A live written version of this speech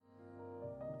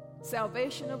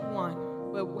salvation of one.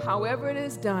 But however it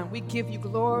is done, we give you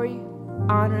glory,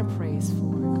 honor, and praise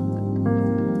for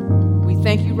it. We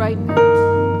thank you right now.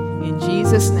 In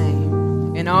Jesus'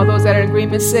 name. And all those that are in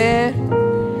agreement said,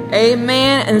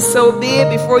 amen. And so be it.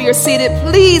 Before you're seated,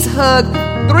 please hug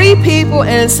 3 people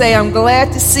and say, I'm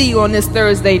glad to see you on this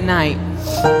Thursday night.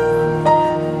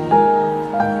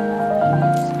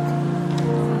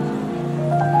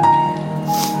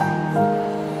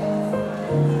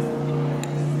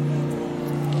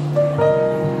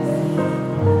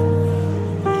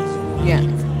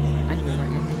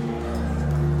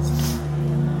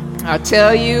 I'll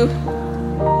tell you,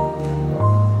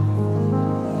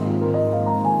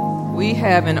 we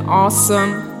have an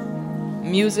awesome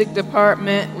music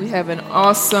department. We have an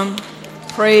awesome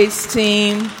praise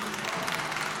team.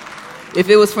 If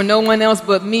it was for no one else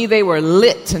but me, they were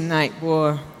lit tonight,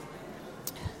 boy.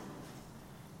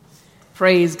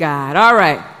 Praise God. All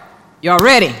right. Y'all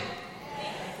ready?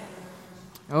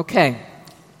 Okay.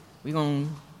 We're going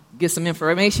to get some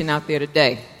information out there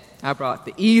today. I brought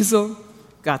the easel.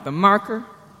 Got the marker.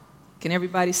 Can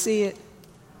everybody see it?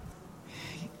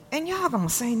 And y'all gonna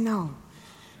say no.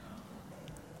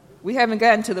 We haven't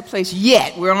gotten to the place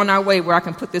yet. We're on our way where I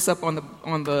can put this up on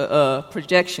the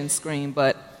projection screen,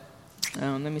 but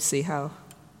let me see how.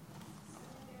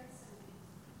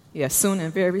 Yeah, soon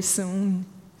and very soon.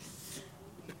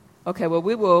 Okay, well,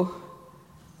 we will.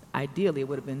 Ideally, it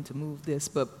would have been to move this,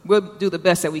 but we'll do the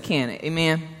best that we can.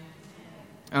 Amen.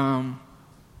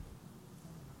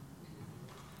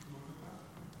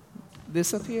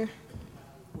 This up here,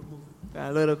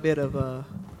 got a little bit of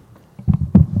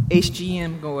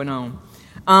HGM going on.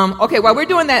 Okay, while they're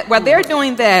doing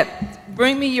that,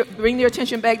 bring your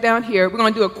attention back down here. We're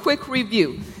going to do a quick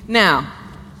review. Now,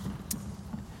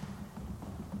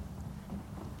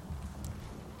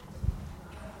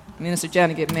 Minister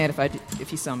Johnny get mad if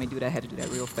he saw me do that. I had to do that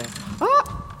real fast.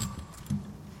 Oh!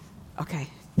 Okay,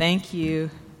 thank you.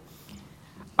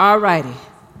 All righty.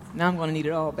 Now I'm going to need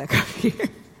it all back up here.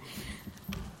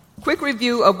 Quick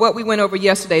review of what we went over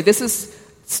yesterday. This is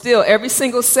still every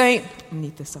single saint. I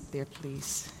need this up there,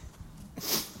 please.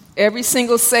 Every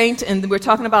single saint, and we're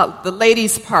talking about the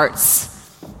ladies'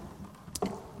 parts.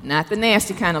 Not the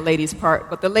nasty kind of ladies' part,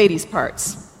 but the ladies'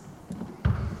 parts.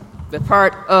 The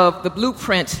part of the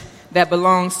blueprint that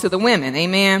belongs to the women.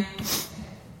 Amen?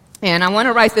 And I want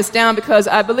to write this down because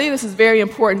I believe this is very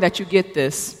important that you get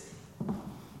this.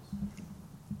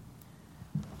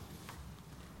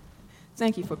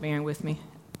 Thank you for bearing with me.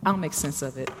 I'll make sense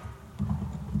of it.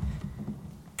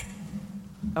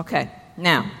 Okay,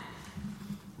 now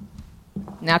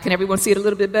can everyone see it a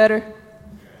little bit better?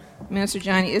 Minister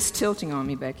Johnny, it's tilting on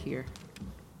me back here.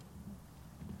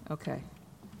 Okay.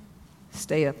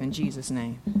 Stay up in Jesus'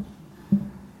 name.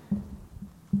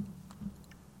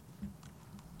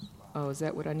 Oh, is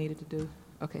that what I needed to do?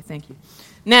 Okay, thank you.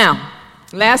 Now,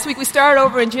 last week we started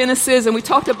over in Genesis and we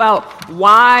talked about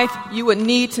why you would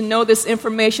need to know this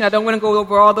information. I don't want to go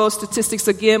over all those statistics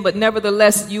again, but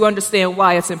nevertheless you understand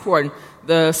why it's important.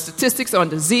 The statistics on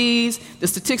disease, the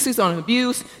statistics on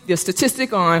abuse, the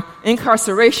statistic on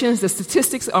incarcerations, the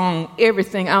statistics on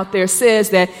everything out there says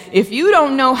that if you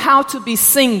don't know how to be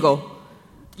single,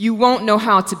 you won't know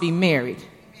how to be married.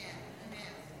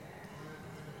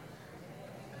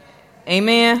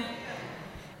 Amen?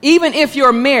 Even if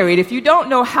you're married, if you don't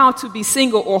know how to be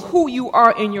single or who you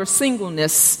are in your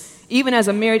singleness, even as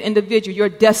a married individual, you're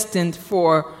destined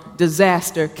for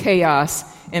disaster, chaos,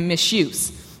 and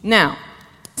misuse. Now,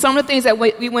 some of the things that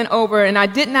we went over, and I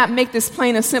did not make this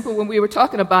plain and simple when we were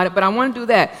talking about it, but I want to do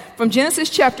that. From Genesis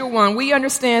chapter 1, we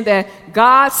understand that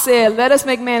God said, let us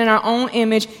make man in our own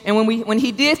image, and when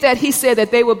he did that, he said that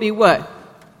they would be what?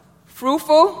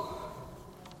 Fruitful.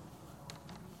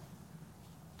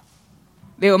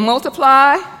 They will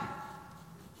multiply.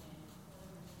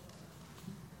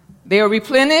 They will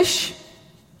replenish.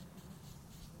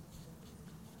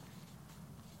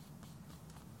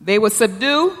 They will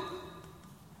subdue.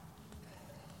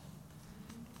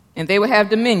 And they will have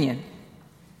dominion.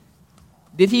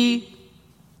 Did he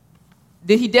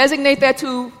designate that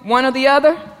to one or the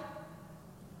other?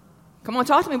 Come on,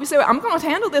 talk to me. We say, I'm going to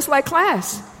handle this like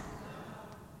class.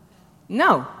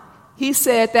 No. He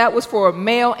said that was for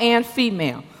male and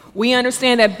female. We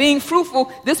understand that being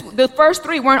fruitful, the first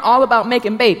three weren't all about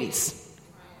making babies.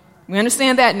 We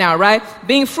understand that now, right?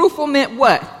 Being fruitful meant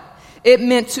what? It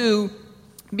meant to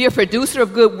be a producer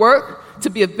of good work,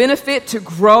 to be of benefit, to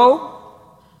grow,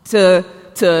 to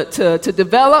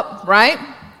develop, right?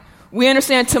 We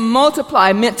understand to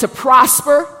multiply meant to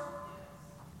prosper,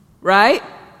 right?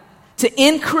 To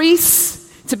increase,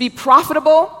 to be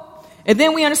profitable. And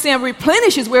then we understand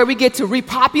replenish is where we get to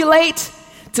repopulate,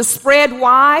 to spread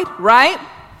wide, right?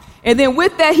 And then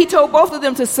with that, he told both of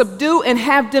them to subdue and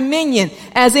have dominion,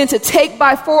 as in to take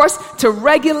by force, to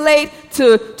regulate,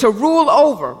 to rule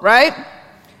over, right?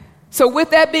 So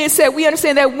with that being said, we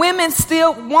understand that woman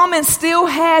still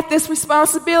had this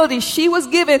responsibility. She was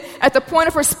given, at the point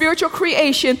of her spiritual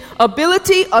creation,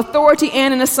 ability, authority,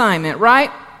 and an assignment,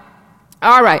 right?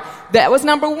 All right, that was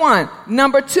number one.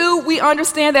 Number two, we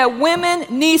understand that women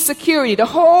need security. The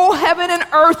whole heaven and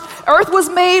earth was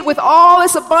made with all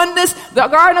its abundance. The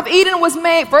Garden of Eden was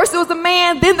made. First it was the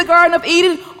man, then the Garden of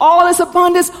Eden, all its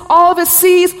abundance, all of its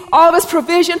seeds, all of its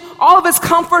provision, all of its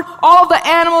comfort, all of the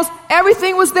animals,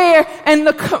 everything was there, and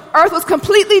the earth was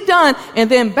completely done.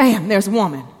 And then, bam, there's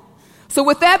woman. So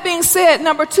with that being said,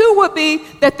 number two would be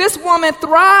that this woman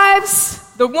thrives,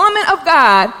 the woman of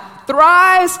God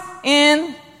thrives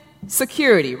in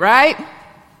security, right?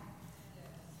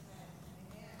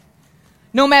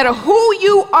 No matter who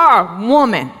you are,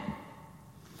 woman,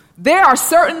 there are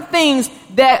certain things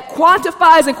that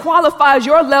quantifies and qualifies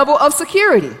your level of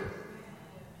security.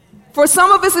 For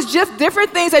some of us, it's just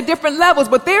different things at different levels,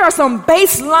 but there are some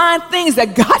baseline things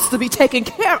that got to be taken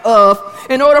care of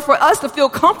in order for us to feel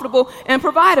comfortable and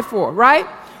provided for, right?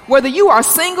 Whether you are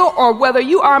single or whether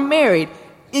you are married,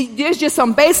 there's just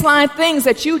some baseline things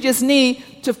that you just need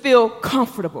to feel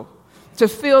comfortable, to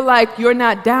feel like you're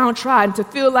not downtrodden, to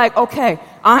feel like, okay,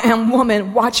 I am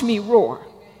woman, watch me roar,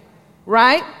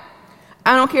 right?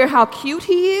 I don't care how cute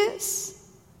he is,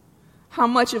 how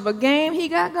much of a game he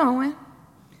got going,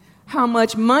 how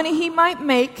much money he might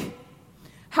make,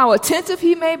 how attentive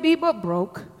he may be but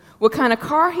broke, what kind of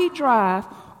car he drive,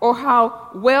 or how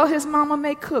well his mama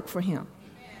may cook for him.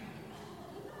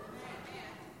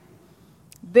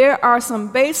 There are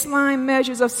some baseline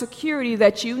measures of security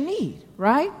that you need,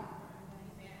 right?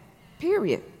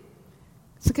 Period.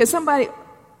 So can somebody,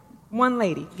 one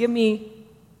lady, give me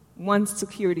one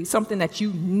security, something that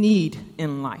you need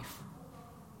in life?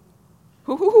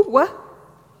 What?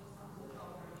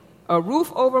 A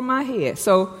roof over my head.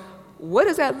 So what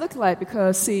does that look like?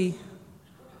 Because, see,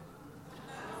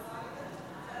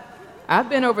 I've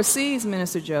been overseas,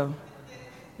 Minister Joe.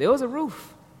 There was a roof.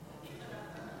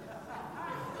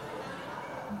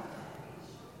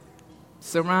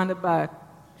 Surrounded by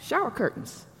shower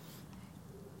curtains.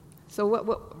 So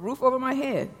what roof over my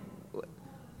head?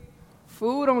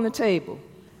 Food on the table.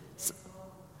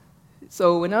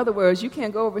 So in other words, you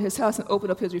can't go over his house and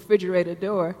open up his refrigerator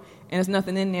door and there's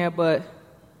nothing in there but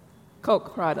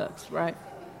Coke products, right?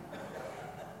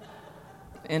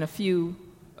 And a few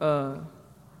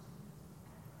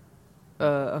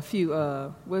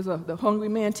where's the Hungry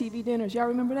Man TV dinners? Y'all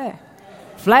remember that?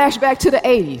 Flashback to the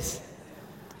 80s.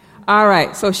 All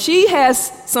right, so she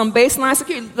has some baseline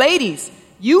security. Ladies,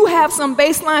 you have some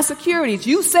baseline securities.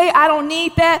 You say, I don't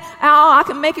need that. Oh, I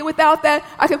can make it without that.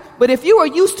 But if you are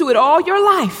used to it all your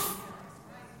life,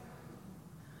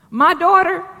 my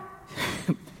daughter,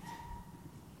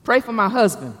 pray for my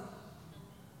husband.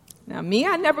 Now, me,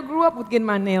 I never grew up with getting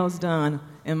my nails done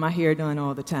and my hair done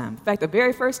all the time. In fact, the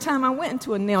very first time I went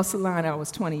into a nail salon, I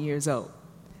was 20 years old.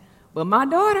 But my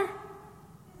daughter,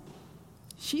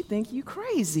 she think you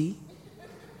crazy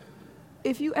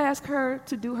if you ask her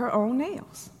to do her own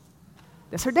nails.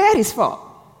 That's her daddy's fault.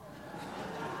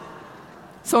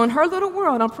 So in her little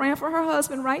world, I'm praying for her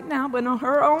husband right now, but in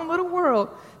her own little world,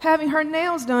 having her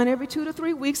nails done every 2 to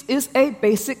 3 weeks is a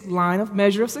basic line of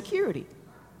measure of security.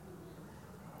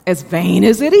 As vain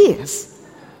as it is.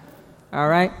 All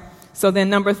right? So then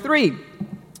number 3,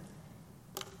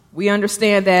 we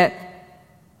understand that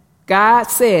God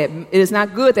said it is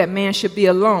not good that man should be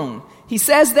alone. He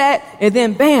says that, and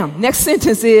then bam, next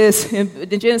sentence is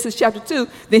in Genesis chapter 2,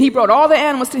 then he brought all the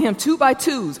animals to him 2 by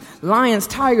 2s, lions,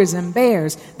 tigers, and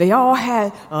bears. They all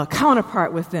had a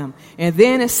counterpart with them. And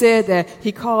then it said that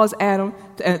he calls Adam,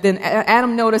 then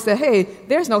Adam noticed that, hey,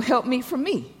 there's no help meet for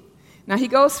me. Now he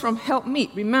goes from help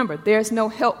meet. Remember, there's no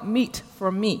help meet for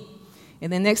me.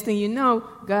 And then next thing you know,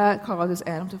 God causes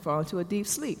Adam to fall into a deep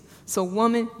sleep. So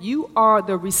woman, you are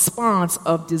the response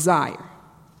of desire.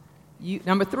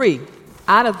 Number 3,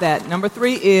 out of that, number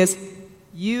 3 is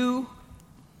you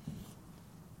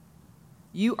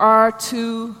are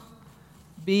to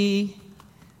be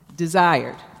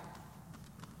desired.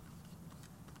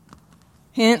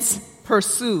 Hence,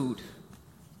 pursued.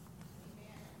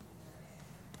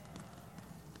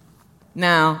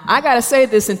 Now, I got to say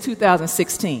this in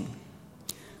 2016.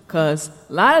 Because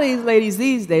a lot of these ladies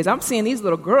these days, I'm seeing these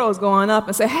little girls going up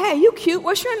and say, hey, you cute,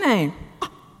 what's your name?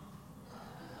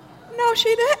 No,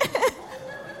 she didn't.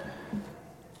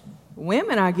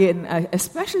 women are getting,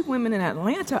 especially women in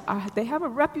Atlanta, they have a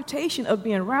reputation of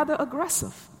being rather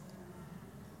aggressive.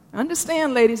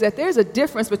 Understand, ladies, that there's a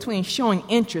difference between showing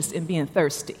interest and being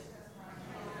thirsty.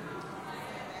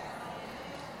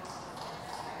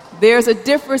 There's a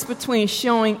difference between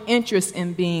showing interest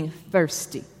and being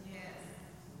thirsty.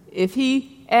 If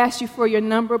he asks you for your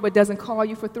number but doesn't call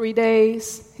you for 3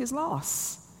 days, his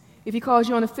loss. If he calls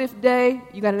you on the 5th day,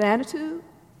 you got an attitude?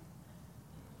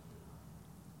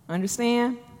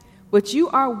 Understand? But you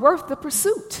are worth the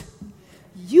pursuit.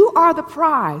 You are the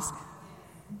prize.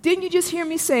 Didn't you just hear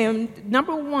me say,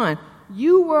 number one,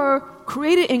 you were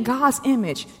created in God's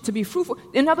image to be fruitful.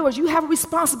 In other words, you have a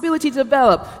responsibility to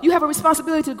develop. You have a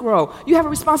responsibility to grow. You have a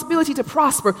responsibility to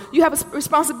prosper. You have a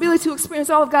responsibility to experience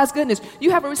all of God's goodness.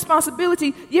 You have a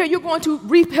responsibility, you're going to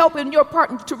help in your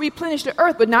part to replenish the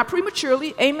earth, but not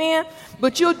prematurely, amen?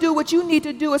 But you'll do what you need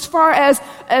to do as far as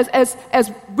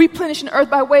replenishing the earth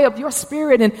by way of your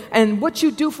spirit and what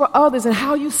you do for others and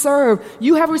how you serve.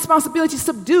 You have a responsibility to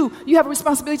subdue. You have a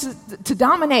responsibility to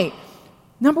dominate.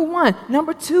 Number one.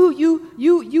 Number two,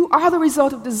 you are the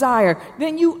result of desire.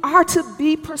 Then you are to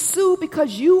be pursued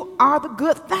because you are the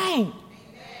good thing.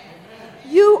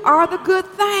 You are the good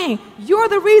thing. You're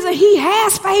the reason he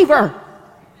has favor.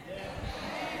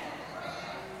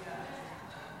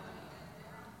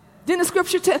 Then the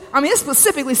scripture, it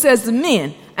specifically says the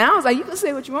men. And I was like, you can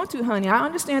say what you want to, honey. I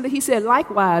understand that he said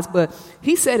likewise, but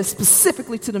he said it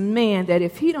specifically to the man that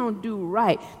if he don't do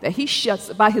right, that he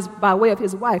shuts by way of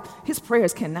his wife, his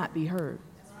prayers cannot be heard.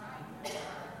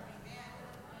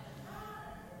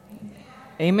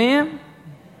 Amen?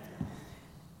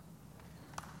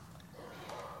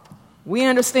 We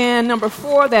understand, number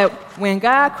 4, that when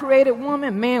God created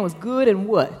woman, man was good in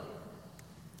what?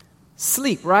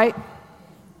 Sleep, right?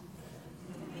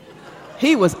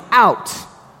 He was out.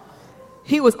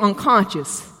 He was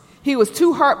unconscious. He was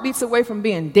 2 heartbeats away from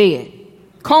being dead.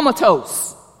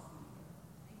 Comatose.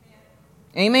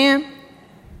 Amen?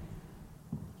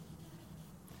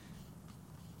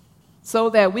 So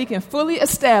that we can fully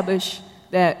establish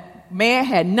that man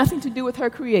had nothing to do with her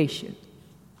creation.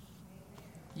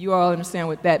 You all understand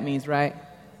what that means, right?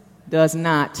 Does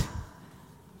not.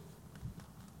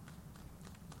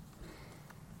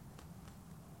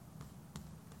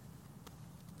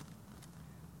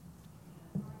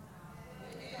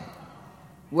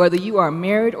 Whether you are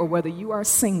married or whether you are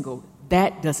single,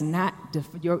 that does not,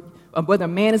 whether a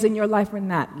man is in your life or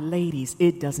not, ladies,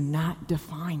 it does not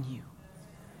define you.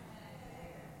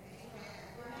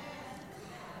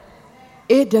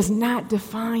 It does not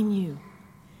define you.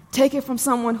 Take it from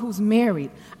someone who's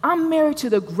married. I'm married to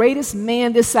the greatest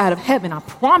man this side of heaven, I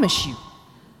promise you.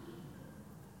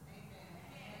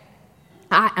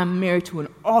 I am married to an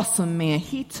awesome man.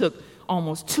 He took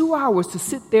almost 2 hours to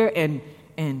sit there and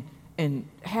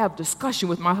have discussion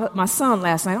with my son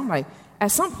last night. I'm like,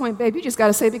 at some point, babe, you just got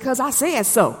to say because I said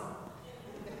so.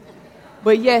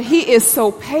 But yet he is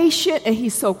so patient and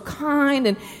he's so kind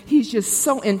and he's just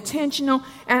so intentional.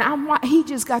 And he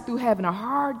just got through having a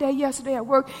hard day yesterday at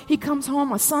work. He comes home,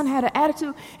 my son had an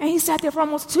attitude, and he sat there for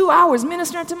almost 2 hours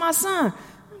ministering to my son.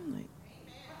 I'm like,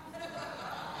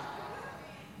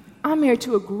 I'm married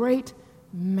to a great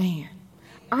man.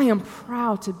 I am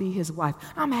proud to be his wife.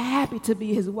 I'm happy to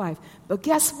be his wife. But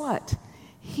guess what?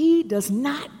 He does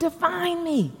not define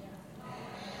me.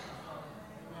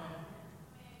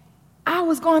 I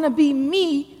was going to be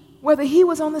me whether he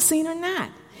was on the scene or not.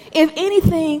 If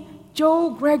anything,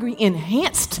 Joel Gregory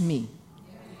enhanced me.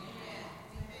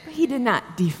 But he did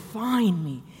not define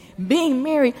me. Being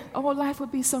married, life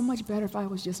would be so much better if I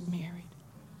was just married.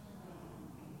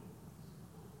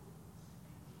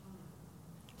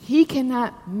 He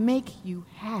cannot make you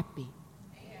happy.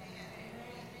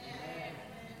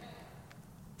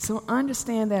 So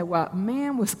understand that while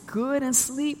man was good in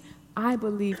sleep, I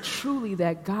believe truly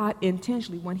that God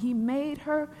intentionally, when he made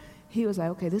her, he was like,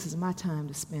 okay, this is my time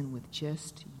to spend with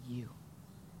just you.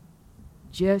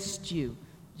 Just you.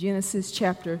 Genesis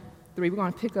chapter 3. We're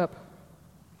going to pick up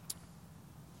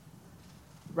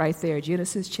right there.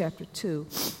 Genesis chapter 2,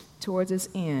 towards its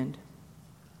end.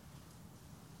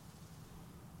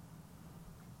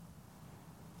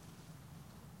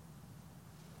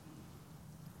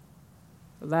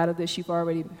 A lot of this you've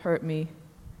already heard me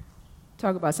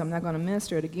talk about, so I'm not going to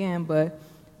minister it again, but,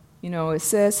 it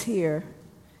says here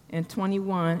in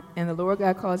 21, and the Lord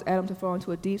God caused Adam to fall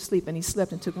into a deep sleep, and he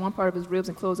slept and took one part of his ribs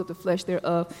and closed up the flesh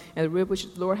thereof, and the rib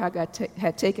which the Lord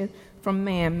had taken from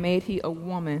man made he a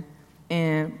woman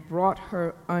and brought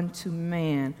her unto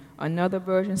man. Another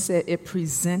version said it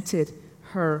presented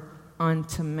her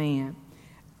unto man.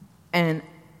 And,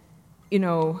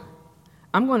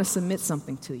 I'm going to submit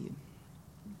something to you.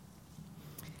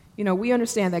 You know, we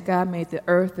understand that God made the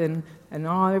earth and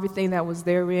everything that was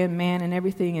therein, man and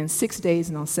everything, in 6 days,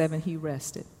 and on 7 he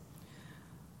rested.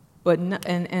 But he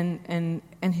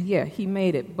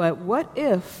made it. But what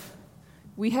if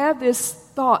we have this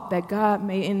thought that God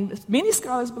made, and many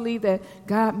scholars believe that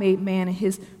God made man and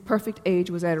his perfect age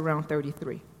was at around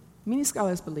 33. Many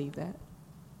scholars believe that.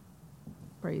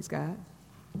 Praise God.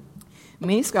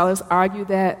 Many scholars argue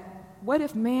that what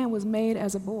if man was made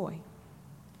as a boy?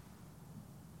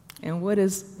 And what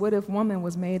if woman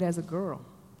was made as a girl?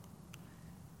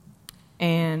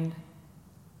 And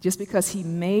just because he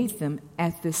made them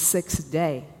at this 6th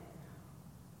day,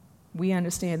 we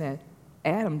understand that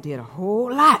Adam did a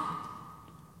whole lot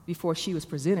before she was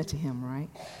presented to him, right?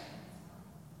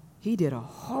 He did a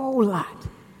whole lot.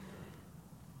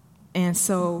 And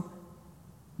so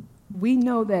we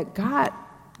know that God,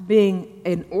 being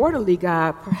an orderly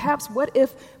God, perhaps what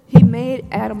if he made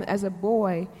Adam as a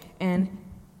boy and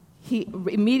he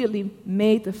immediately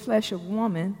made the flesh of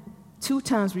woman 2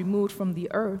 times removed from the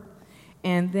earth,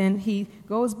 and then he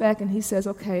goes back and he says,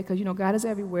 okay, because, you know, God is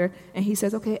everywhere, and he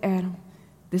says, okay, Adam,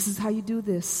 this is how you do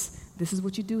this. This is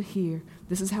what you do here.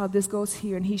 This is how this goes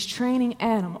here. And he's training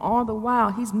Adam. All the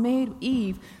while, he's made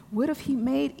Eve. What if he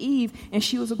made Eve and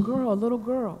she was a girl, a little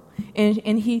girl?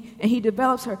 And he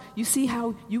develops her. You see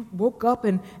how you woke up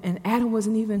and Adam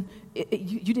wasn't even,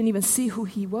 you didn't even see who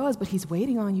he was, but he's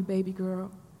waiting on you, baby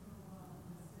girl.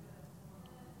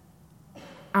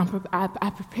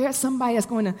 I prepared somebody that's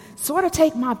going to sort of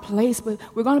take my place, but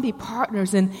we're going to be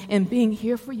partners in being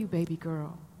here for you, baby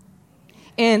girl.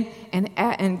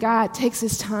 And God takes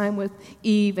his time with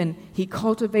Eve, and he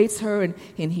cultivates her, and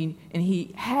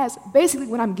he has, basically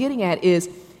what I'm getting at is,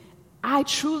 I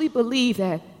truly believe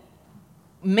that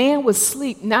man was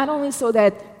asleep, not only so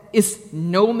that it's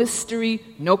no mystery,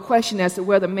 no question as to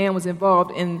whether man was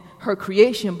involved in her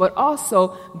creation, but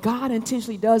also God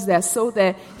intentionally does that so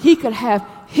that he could have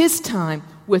his time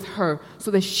with her, so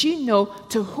that she know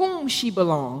to whom she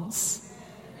belongs.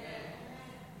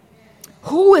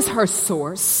 Who is her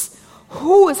source?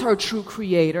 Who is her true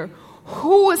creator?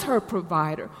 Who is her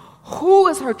provider? Who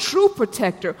is her true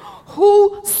protector?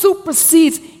 Who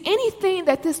supersedes anything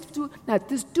that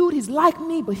this dude, he's like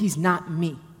me, but he's not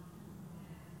me.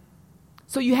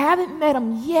 So you haven't met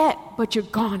him yet, but you're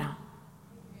gonna.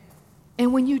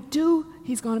 And when you do,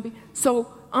 he's gonna be.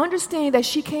 So understand that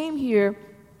she came here,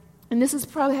 and this is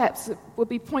perhaps will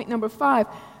be point number 5.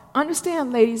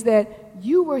 Understand, ladies, that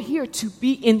you were here to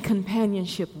be in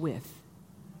companionship with.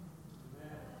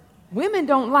 Women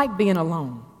don't like being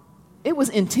alone. It was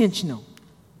intentional.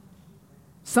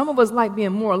 Some of us like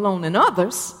being more alone than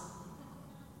others,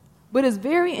 but it's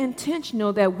very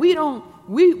intentional that we're.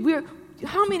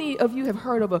 How many of you have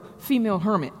heard of a female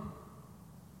hermit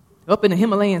up in the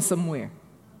Himalayas somewhere?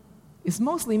 It's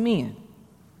mostly men.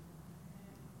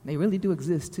 They really do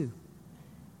exist too.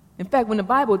 In fact, when the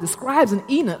Bible describes an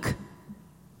Enoch,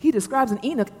 he describes an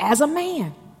Enoch as a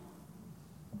man.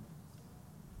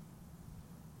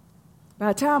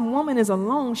 By the time a woman is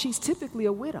alone, she's typically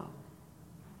a widow.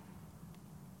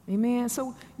 Amen.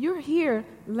 So you're here,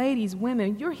 ladies,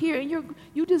 women, you're here and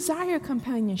you desire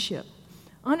companionship.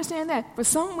 Understand that for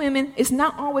some women, it's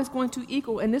not always going to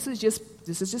equal, and this is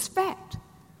just fact.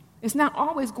 It's not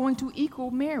always going to equal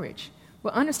marriage.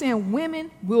 But understand, women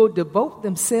will devote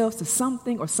themselves to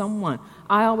something or someone.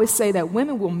 I always say that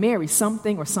women will marry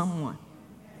something or someone.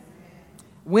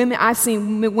 I've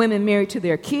seen women married to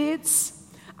their kids.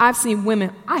 I have seen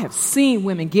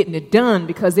women getting it done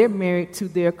because they're married to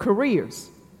their careers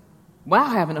while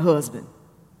having a husband.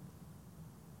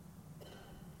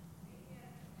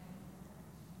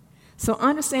 So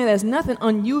understand there's nothing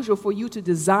unusual for you to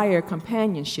desire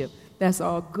companionship. That's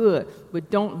all good. But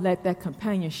don't let that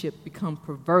companionship become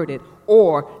perverted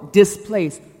or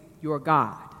displace your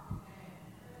God.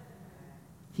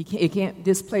 It can't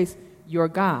displace your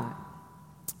God.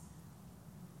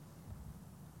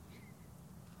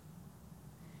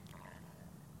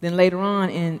 Then later on,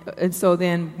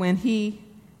 when he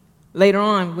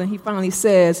finally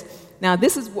says, now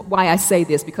this is why I say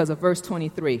this, because of verse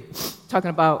 23, talking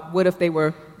about what if they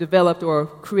were developed or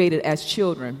created as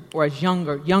children or as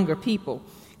younger people.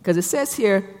 Because it says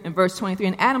here in verse 23,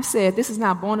 and Adam said, this is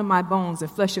now bone of my bones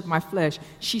and flesh of my flesh.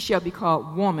 She shall be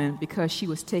called woman because she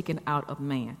was taken out of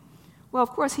man. Well, of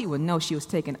course he would know she was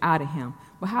taken out of him.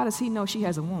 But how does he know she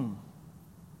has a womb?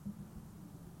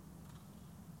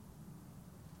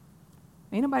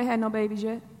 Ain't nobody had no babies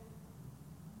yet.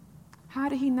 How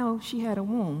did he know she had a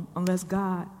womb unless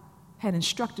God had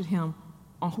instructed him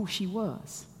on who she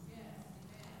was,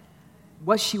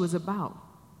 what she was about,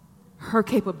 her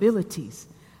capabilities.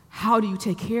 How do you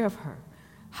take care of her?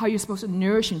 How you're supposed to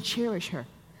nourish and cherish her.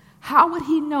 How would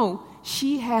he know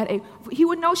he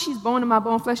would know she's bone of my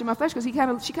bone, flesh of my flesh, because she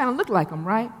kind of looked like him,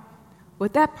 right?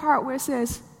 But that part where it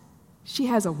says she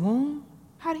has a womb,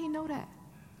 how did he know that?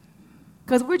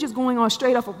 Because we're just going on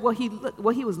straight off of what he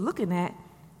was looking at.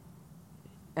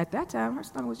 At that time, her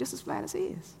stomach was just as flat as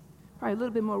his, probably a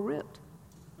little bit more ripped.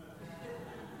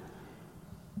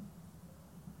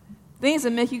 Things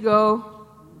that make you go,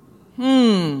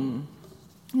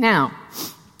 Now,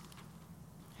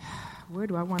 where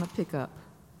do I want to pick up?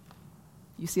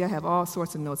 You see, I have all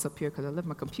sorts of notes up here because I left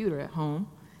my computer at home.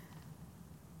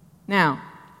 Now,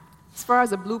 as far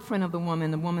as the blueprint of the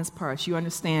woman's parts, you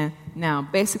understand now,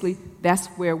 basically, that's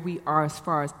where we are as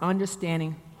far as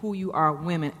understanding who you are,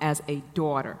 women, as a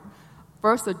daughter.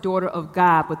 First, a daughter of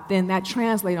God, but then that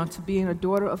translates onto being a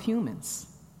daughter of humans.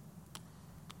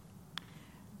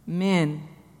 Men,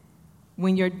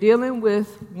 when you're dealing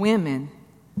with women,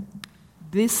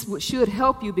 this should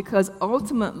help you because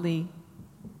ultimately,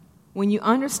 when you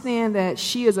understand that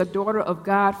she is a daughter of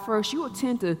God first, you will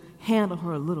tend to handle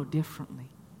her a little differently.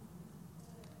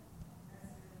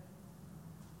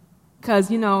 Because,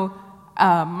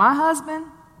 my husband,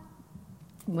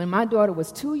 when my daughter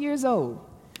was 2 years old,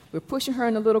 we're pushing her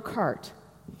in a little cart.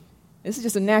 This is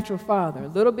just a natural father.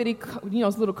 Little bitty,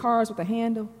 those little cars with a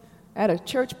handle at a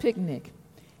church picnic.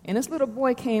 And this little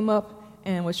boy came up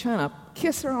and was trying to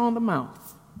kiss her on the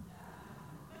mouth.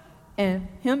 And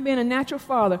him being a natural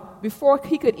father, before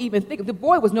he could even think, the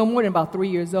boy was no more than about 3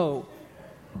 years old.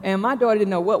 And my daughter didn't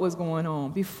know what was going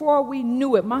on. Before we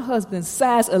knew it, my husband's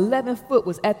size 11 foot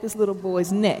was at this little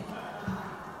boy's neck,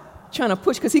 trying to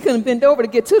push because he couldn't bend over to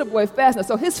get to the boy fast enough.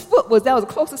 So his foot that was the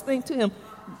closest thing to him.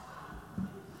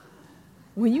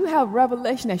 When you have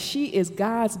revelation that she is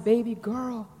God's baby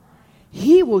girl,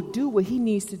 he will do what he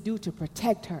needs to do to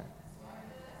protect her.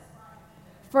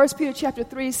 1 Peter chapter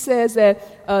 3 says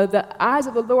that the eyes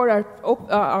of the Lord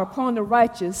are upon the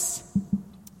righteous,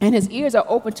 and his ears are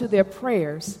open to their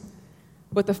prayers.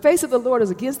 But the face of the Lord is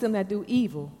against them that do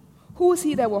evil. Who is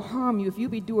he that will harm you if you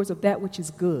be doers of that which is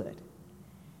good?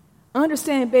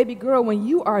 Understand, baby girl, when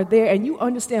you are there and you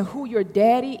understand who your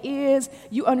daddy is,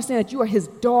 you understand that you are his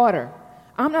daughter.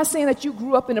 I'm not saying that you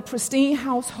grew up in a pristine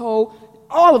household.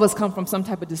 All of us come from some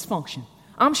type of dysfunction.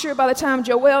 I'm sure by the time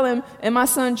Joel and my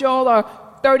son Joel are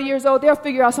 30 years old, they'll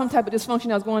figure out some type of dysfunction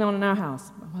that was going on in our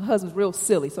house. My husband's real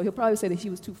silly, so he'll probably say that she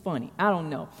was too funny. I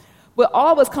don't know. But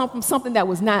all of us come from something that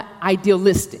was not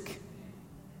idealistic.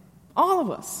 All of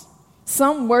us.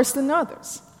 Some worse than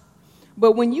others.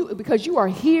 But because you are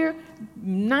here,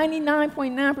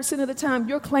 99.9% of the time,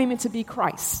 you're claiming to be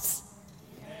Christ's.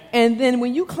 And then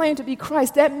when you claim to be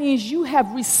Christ, that means you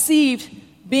have received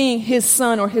being his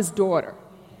son or his daughter.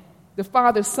 The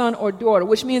father's son or daughter,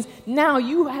 which means now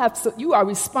you are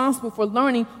responsible for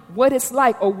learning what it's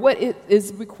like or what it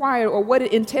is required or what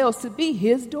it entails to be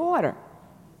his daughter.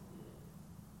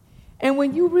 And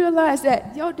when you realize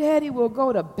that your daddy will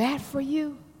go to bat for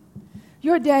you,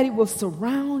 your daddy will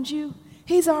surround you,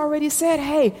 he's already said,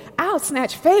 hey, I'll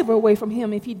snatch favor away from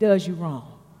him if he does you wrong.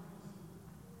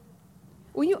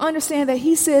 When you understand that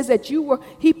he says that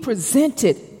he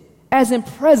presented as in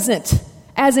present,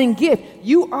 as in gift.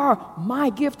 You are my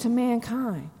gift to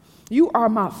mankind. You are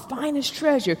my finest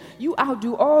treasure. You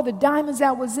outdo all the diamonds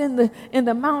that was in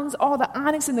the mountains, all the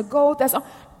onyx and the gold.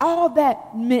 All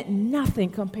that meant nothing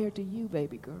compared to you,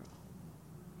 baby girl.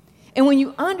 And when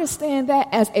you understand that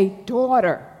as a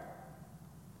daughter,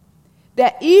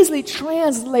 that easily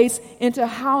translates into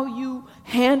how you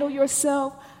handle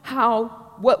yourself,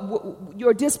 what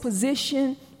your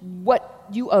disposition, what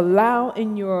you allow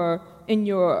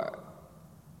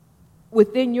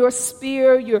within your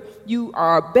sphere. You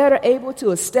are better able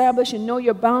to establish and know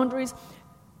your boundaries.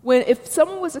 If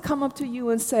someone was to come up to you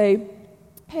and say,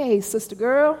 hey, sister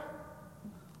girl,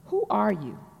 who are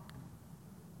you?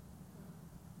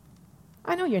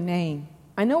 I know your name.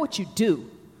 I know what you do.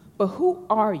 But who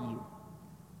are you?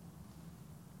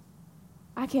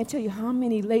 I can't tell you how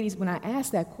many ladies, when I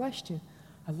ask that question,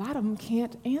 a lot of them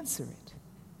can't answer it.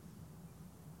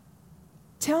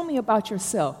 Tell me about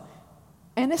yourself.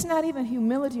 And it's not even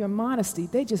humility or modesty.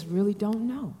 They just really don't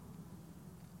know.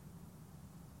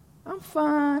 I'm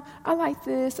fine. I like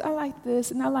this,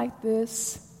 and I like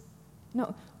this.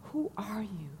 No, who are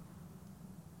you?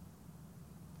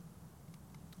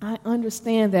 I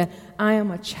understand that I am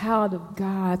a child of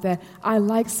God, that I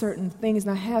like certain things,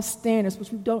 and I have standards,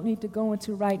 which we don't need to go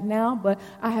into right now, but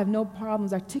I have no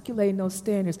problems articulating those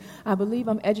standards. I believe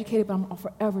I'm educated, but I'm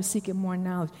forever seeking more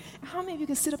knowledge. How many of you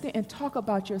can sit up there and talk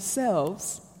about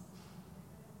yourselves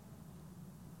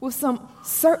with some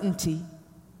certainty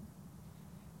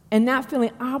and not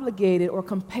feeling obligated or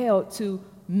compelled to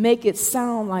make it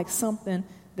sound like something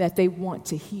that they want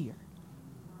to hear.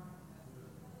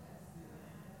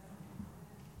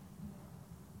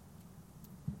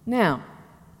 Now,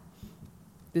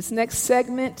 this next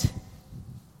segment,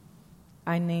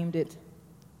 I named it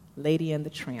Lady and the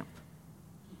Tramp.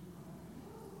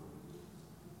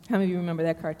 How many of you remember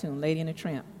that cartoon, Lady and the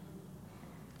Tramp?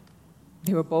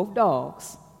 They were both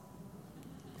dogs.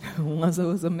 One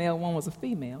was a male, one was a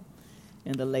female.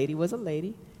 And the lady was a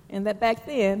lady. And that back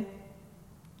then,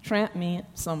 tramp meant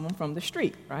someone from the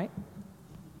street, right?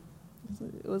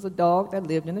 It was a dog that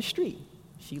lived in the street.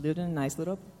 She lived in a nice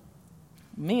little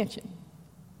mansion.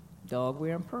 Dog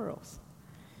wearing pearls.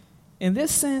 In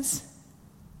this sense,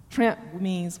 tramp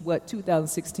means what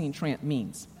 2016 tramp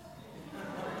means.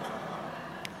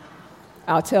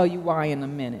 I'll tell you why in a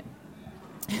minute.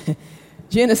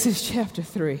 Genesis chapter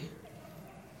 3.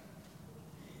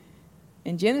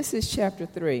 In Genesis chapter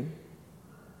 3,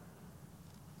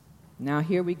 now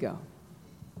here we go.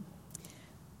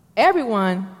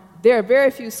 There are very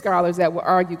few scholars that will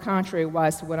argue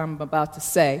contrary-wise to what I'm about to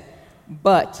say,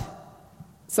 but,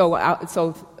 so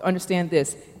understand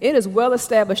this. It is well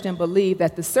established and believed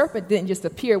that the serpent didn't just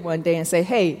appear one day and say,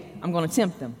 hey, I'm going to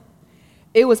tempt them.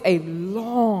 It was a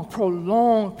long,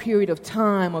 prolonged period of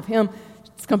time of him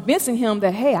convincing him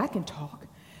that, hey, I can talk.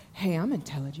 Hey, I'm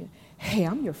intelligent. Hey,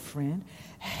 I'm your friend.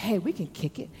 Hey, we can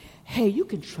kick it. Hey, you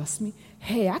can trust me.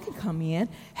 Hey, I can come in.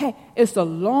 Hey, it's a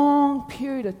long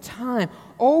period of time,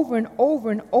 over and over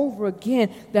and over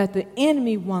again, that the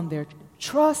enemy won their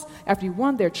trust. After he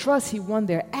won their trust, he won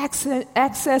their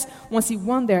access. Once he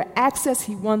won their access,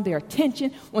 he won their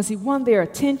attention. Once he won their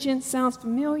attention, sounds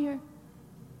familiar?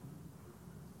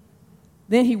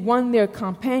 Then he won their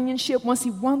companionship. Once he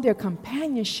won their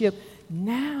companionship,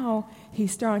 now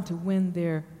he's starting to win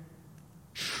their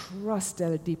trust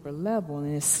at a deeper level.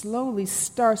 And it slowly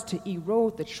starts to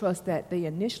erode the trust that they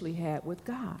initially had with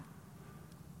God.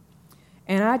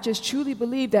 And I just truly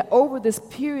believe that over this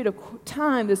period of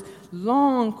time, this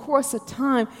long course of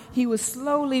time, he was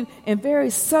slowly and very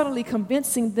subtly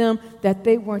convincing them that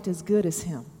they weren't as good as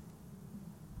him,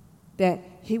 that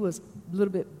he was a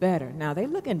little bit better. Now, they're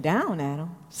looking down at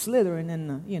him, slithering in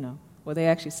the, well, they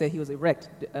actually said he was erect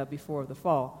before the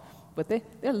fall. But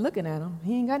they're looking at him.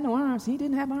 He ain't got no arms. He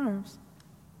didn't have arms.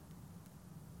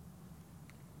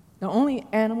 The only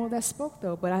animal that spoke,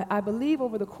 though, but I believe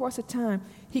over the course of time,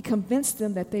 he convinced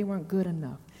them that they weren't good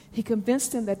enough. He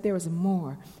convinced them that there was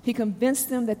more. He convinced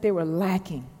them that they were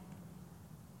lacking.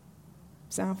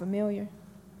 Sound familiar?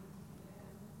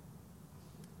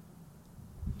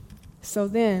 So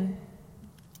then,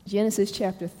 Genesis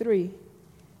chapter 3,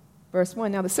 verse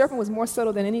 1. Now the serpent was more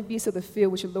subtle than any beast of the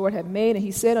field which the Lord had made, and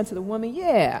he said unto the woman,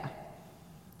 yeah,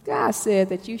 God said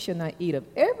that you shall not eat of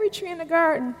every tree in the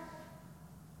garden.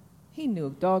 He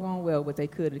knew doggone well what they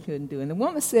could and couldn't do. And the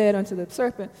woman said unto the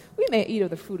serpent, we may eat of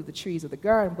the fruit of the trees of the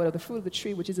garden, but of the fruit of the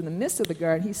tree which is in the midst of the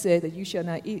garden, he said that you shall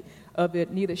not eat of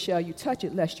it, neither shall you touch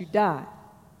it, lest you die.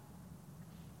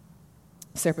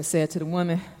 The serpent said to the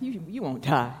woman, you won't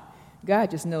die.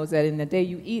 God just knows that in the day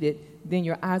you eat it, then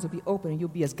your eyes will be open and you'll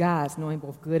be as gods, knowing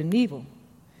both good and evil.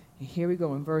 And here we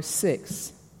go in verse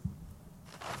 6.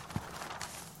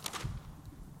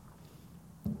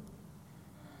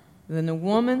 Then the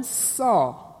woman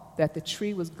saw that the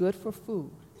tree was good for food,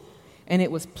 and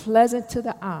it was pleasant to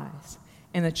the eyes,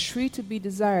 and a tree to be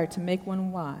desired to make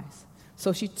one wise.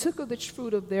 So she took of the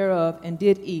fruit of thereof and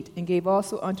did eat, and gave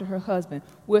also unto her husband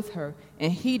with her,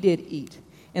 and he did eat.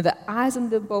 And the eyes of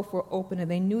them both were open, and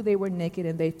they knew they were naked,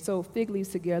 and they sewed fig leaves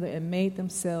together and made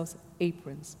themselves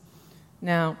aprons.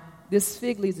 Now, this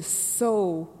fig leaves is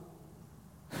so,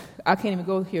 I can't even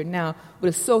go here now, but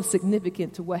it's so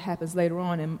significant to what happens later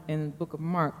on in the book of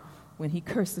Mark when he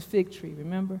cursed the fig tree,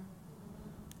 remember?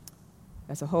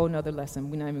 That's a whole other lesson.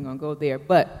 We're not even going to go there.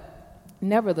 But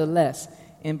nevertheless,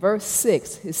 in verse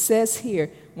 6, it says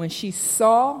here, when she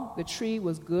saw the tree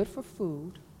was good for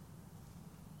food,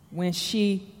 when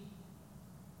she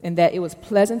saw that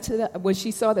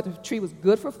the tree was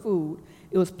good for food,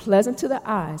 it was pleasant to the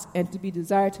eyes, and to be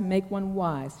desired to make one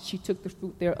wise, she took the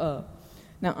fruit thereof.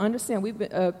 Now understand, we've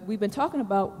been talking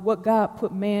about what God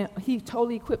put man, he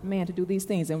totally equipped man to do these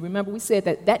things. And remember, we said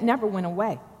that never went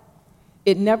away.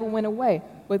 It never went away.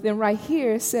 But then right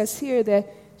here, it says here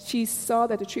that she saw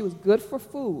that the tree was good for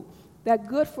food. That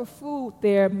good for food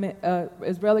there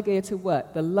is relegated to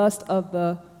what? The lust of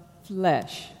the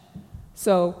flesh.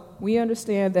 So we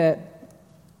understand that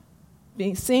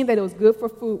seeing that it was good for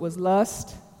food was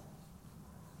lust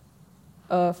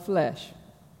of flesh.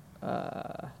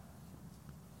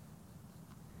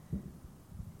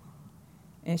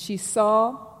 And she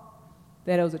saw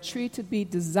that it was a tree to be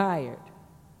desired.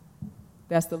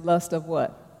 That's the lust of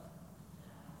what?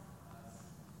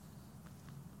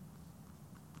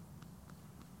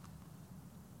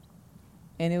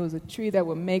 And it was a tree that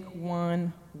would make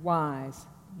one wise.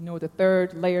 You know what the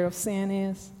third layer of sin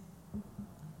is?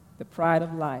 The pride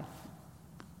of life.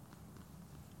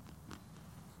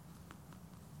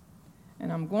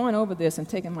 And I'm going over this and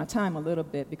taking my time a little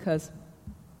bit because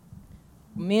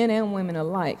men and women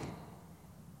alike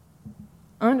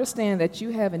understand that you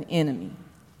have an enemy.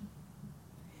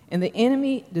 And the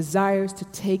enemy desires to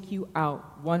take you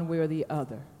out one way or the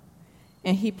other.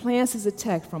 And he plans his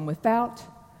attack from without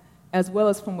as well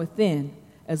as from within,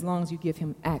 as long as you give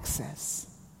him access.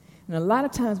 And a lot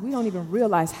of times we don't even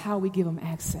realize how we give him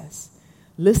access.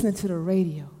 Listening to the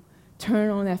radio,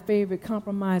 turning on that favorite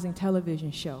compromising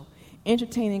television show,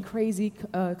 entertaining crazy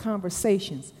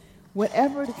conversations,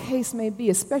 whatever the case may be,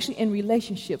 especially in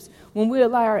relationships, when we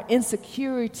allow our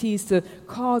insecurities to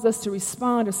cause us to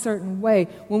respond a certain way,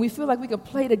 when we feel like we can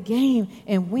play the game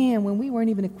and win when we weren't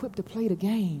even equipped to play the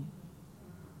game.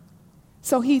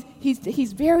 So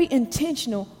he's very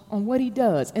intentional on what he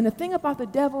does. And the thing about the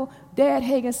devil, Dad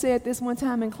Hagin said this one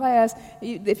time in class,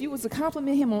 if you was to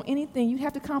compliment him on anything, you'd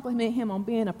have to compliment him on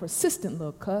being a persistent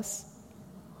little cuss.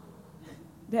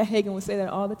 Dad Hagin would say that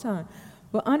all the time.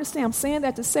 But understand, I'm saying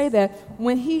that to say that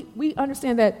when we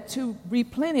understand that to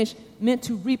replenish meant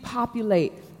to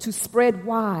repopulate, to spread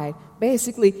wide.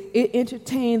 Basically, it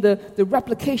entertained the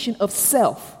replication of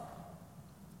self.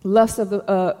 Lust of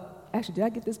the... Actually, did I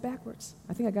get this backwards?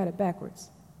 I think I got it backwards.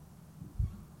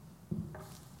 Let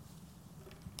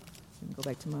me go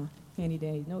back to my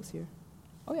handy-dandy notes here.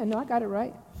 Oh, yeah, no, I got it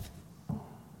right.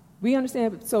 We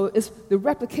understand, so it's the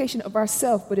replication of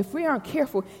ourself, but if we aren't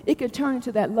careful, it can turn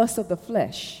into that lust of the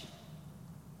flesh.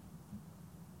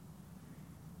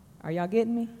 Are y'all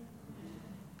getting me?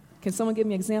 Can someone give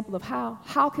me an example of how?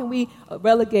 How can we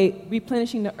relegate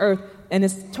replenishing the earth and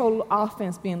its total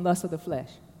offense being lust of the flesh?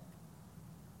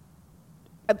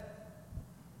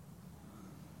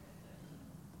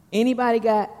 Anybody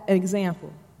got an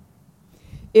example?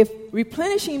 If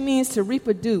replenishing means to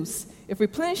reproduce, if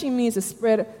replenishing means to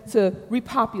spread, to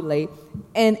repopulate,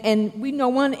 and we know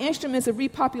one of the instruments of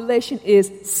repopulation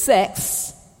is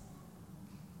sex.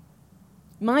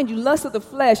 Mind you, lust of the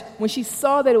flesh, when she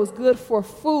saw that it was good for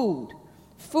food.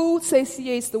 Food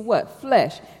satiates the what?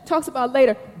 Flesh. Talks about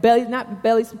later, bellies, not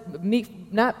bellies,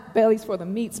 meat, not bellies for the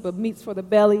meats, but meats for the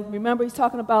belly. Remember, he's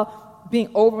talking about being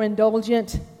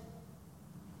overindulgent.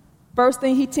 First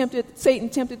thing Satan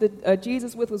tempted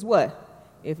Jesus with was what?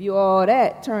 If you all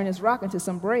that, turn this rock into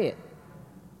some bread.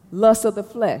 Lust of the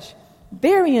flesh.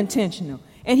 Very intentional.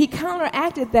 And he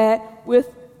counteracted that with,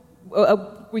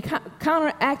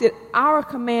 counteracted our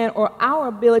command or our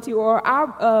ability or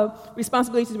our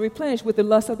responsibility to replenish with the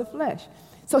lust of the flesh.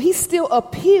 So he still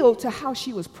appealed to how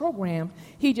she was programmed.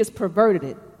 He just perverted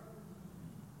it.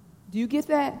 Do you get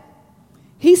that?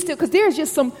 He still,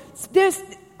 because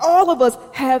all of us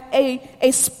have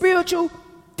a spiritual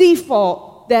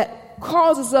default that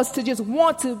causes us to just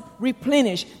want to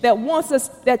replenish,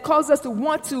 that causes us to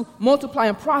want to multiply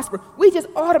and prosper. We just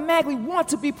automatically want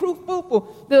to be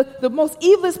fruitful. The most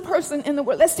evilest person in the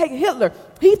world, let's take Hitler.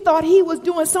 He thought he was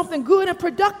doing something good and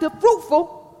productive,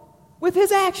 fruitful with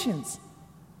his actions.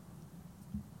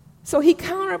 So he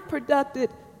counteracted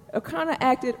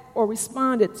or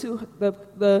responded to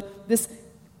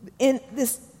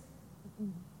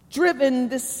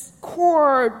this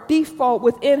core default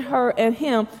within her and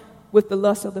him with the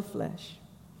lust of the flesh.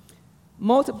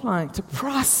 Multiplying to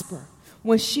prosper.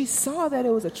 When she saw that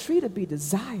it was a tree to be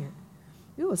desired,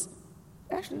 it was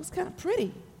kind of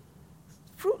pretty.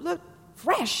 Fruit looked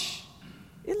fresh.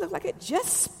 It looked like it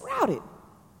just sprouted,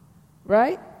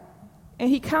 right? And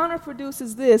he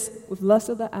counterproduces this with lust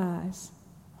of the eyes.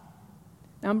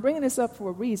 Now, I'm bringing this up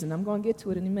for a reason. I'm going to get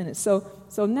to it in a minute. So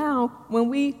now, when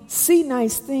we see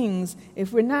nice things,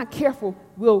 if we're not careful,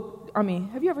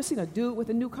 have you ever seen a dude with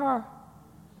a new car?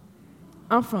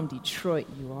 I'm from Detroit,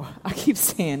 you all. I keep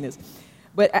saying this.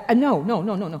 But no.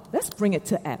 Let's bring it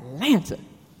to Atlanta.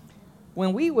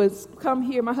 When we would come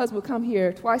here, my husband would come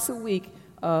here twice a week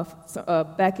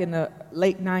back in the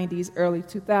late 90s, early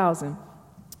 2000.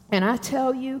 And I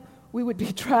tell you, we would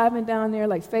be driving down there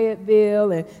like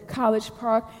Fayetteville and College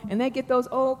Park, and they get those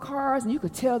old cars, and you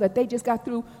could tell that they just got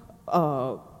through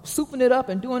souping it up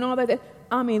and doing all that.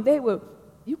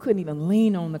 You couldn't even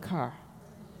lean on the car.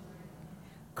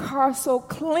 Car so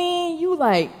clean,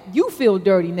 you feel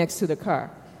dirty next to the car.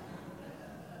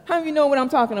 How many of you know what I'm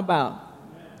talking about?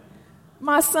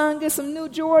 My son gets some new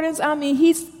Jordans.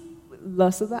 He's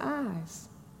lust of the eyes.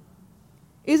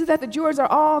 Is it that the Jordans are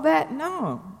all that?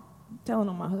 No. I'm telling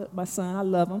on my son, I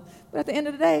love him. But at the end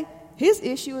of the day, his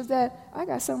issue is that I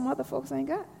got something other folks ain't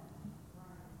got.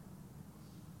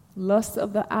 Lust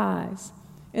of the eyes.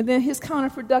 And then his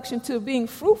counterproduction to being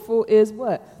fruitful is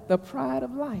what? The pride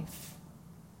of life.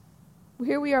 Well,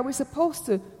 here we are. We're supposed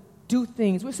to do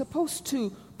things. We're supposed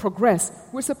to progress.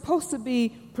 We're supposed to be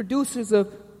producers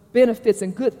of benefits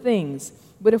and good things.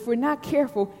 But if we're not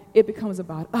careful, it becomes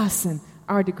about us and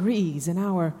our degrees and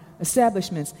our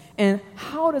establishments. And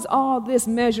how does all this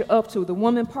measure up to the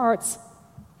woman parts?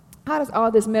 How does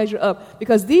all this measure up?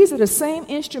 Because these are the same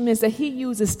instruments that he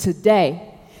uses today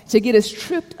to get us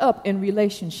tripped up in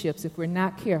relationships if we're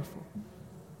not careful.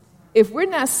 If we're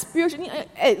not spiritual,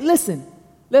 hey, listen,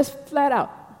 let's flat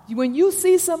out. When you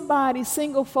see somebody,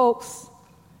 single folks,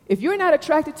 if you're not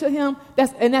attracted to him,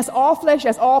 that's all flesh,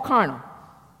 that's all carnal.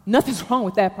 Nothing's wrong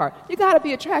with that part. You got to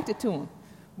be attracted to him.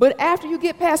 But after you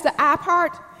get past the eye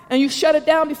part and you shut it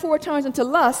down before it turns into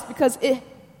lust, because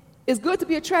it's good to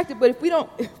be attracted, but if we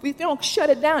don't shut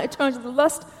it down, it turns into the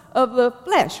lust of the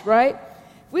flesh, right?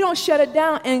 If we don't shut it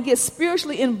down and get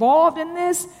spiritually involved in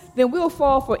this, then we'll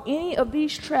fall for any of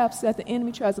these traps that the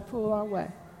enemy tries to pull our way.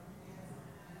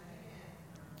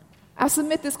 I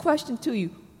submit this question to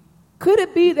you. Could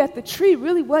it be that the tree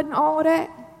really wasn't all that?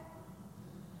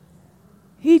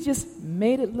 He just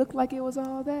made it look like it was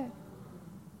all that?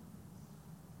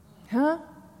 Huh?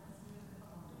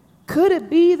 Could it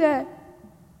be that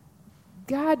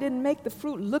God didn't make the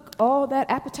fruit look all that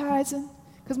appetizing?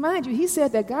 Because mind you, he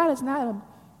said that God is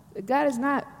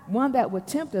not one that would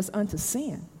tempt us unto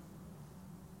sin.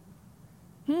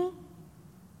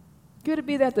 Could it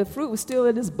be that the fruit was still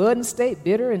in this budding state,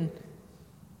 bitter, and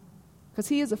because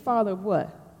he is a father of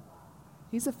what?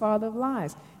 He's a father of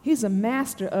lies. He's a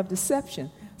master of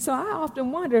deception. So I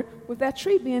often wonder, with that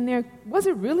tree being there, was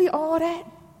it really all that?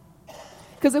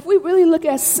 Because if we really look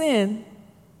at sin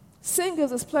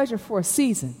gives us pleasure for a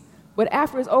season. But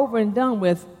after it's over and done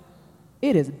with,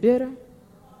 it is bitter,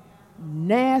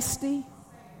 nasty,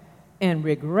 and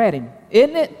regretting.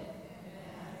 Isn't it?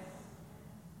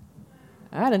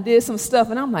 I done did some stuff,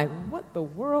 and I'm like, what the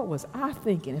world was I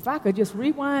thinking? If I could just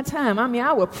rewind time,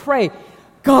 I would pray,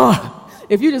 God,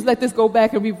 if you just let this go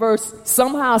back and reverse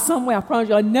somehow, some way, I promise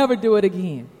you I'll never do it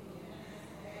again.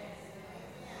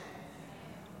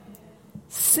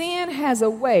 Sin has a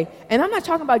way, and I'm not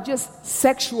talking about just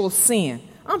sexual sin.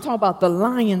 I'm talking about the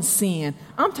lying sin.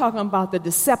 I'm talking about the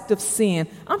deceptive sin.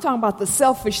 I'm talking about the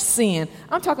selfish sin.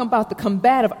 I'm talking about the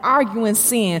combative arguing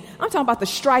sin. I'm talking about the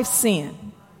strife sin.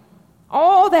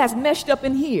 All that's meshed up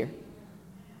in here.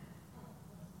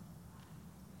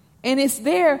 And it's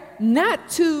there not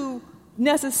to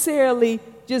necessarily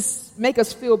just make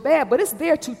us feel bad, but it's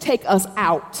there to take us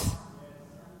out.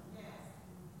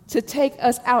 To take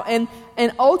us out and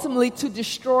ultimately to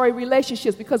destroy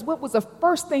relationships. Because what was the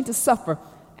first thing to suffer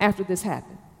after this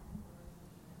happened?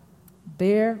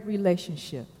 Their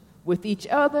relationship with each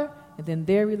other and then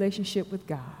their relationship with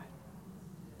God.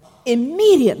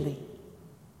 Immediately.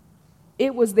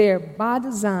 It was there by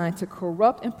design to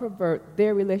corrupt and pervert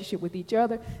their relationship with each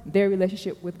other, their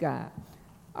relationship with God.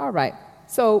 All right.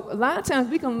 So a lot of times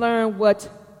we can learn what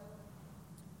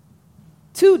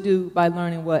to do by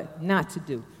learning what not to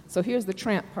do. So here's the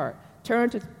tramp part.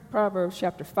 Turn to Proverbs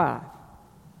chapter 5.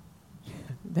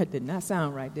 That did not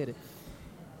sound right, did it?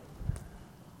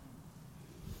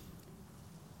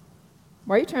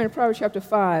 While you turn to Proverbs chapter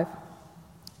 5,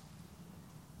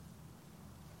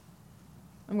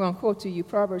 I'm going to quote to you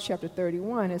Proverbs chapter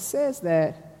 31. It says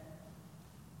that,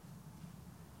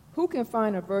 who can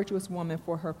find a virtuous woman,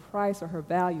 for her price or her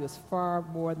value is far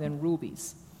more than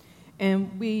rubies.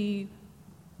 And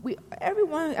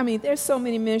everyone, there's so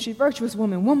many ministries, virtuous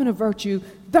woman, woman of virtue,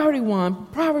 31,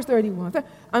 Proverbs 31.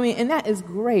 And that is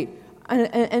great.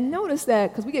 And notice that,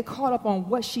 because we get caught up on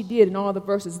what she did in all the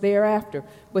verses thereafter.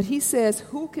 But he says,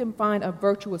 who can find a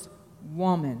virtuous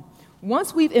woman?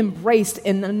 Once we've embraced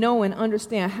and know and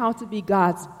understand how to be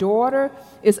God's daughter,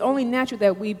 it's only natural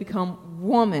that we become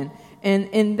woman. And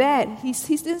in that, he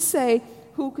didn't say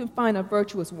who can find a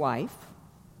virtuous wife.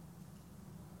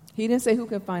 He didn't say who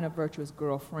can find a virtuous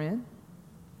girlfriend.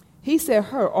 He said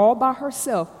her, all by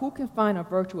herself, who can find a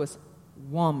virtuous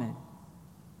woman.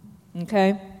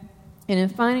 Okay? And in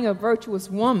finding a virtuous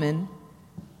woman,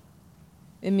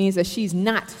 it means that she's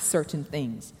not certain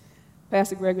things.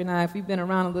 Pastor Gregory and I, if we've been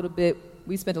around a little bit,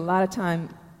 we spent a lot of time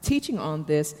teaching on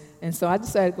this, and so I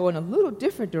decided to go in a little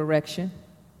different direction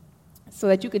so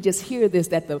that you could just hear this,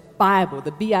 that the Bible,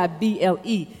 the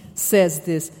Bible, says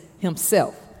this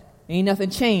himself. Ain't nothing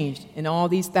changed in all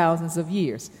these thousands of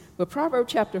years. But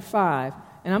Proverbs chapter 5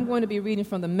 and I'm going to be reading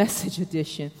from the Message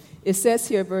edition. It says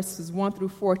here, verses 1 through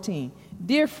 14,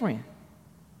 "Dear friend,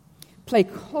 pay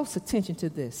close attention to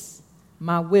this,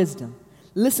 my wisdom.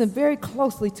 Listen very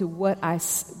closely to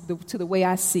the way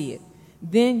I see it.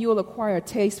 Then you'll acquire a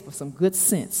taste for some good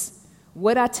sense.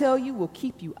 What I tell you will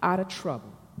keep you out of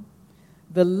trouble.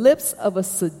 The lips of a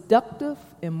seductive,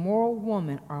 immoral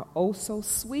woman are oh so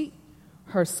sweet.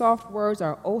 Her soft words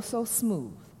are oh so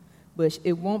smooth. But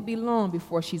it won't be long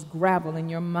before she's gravel in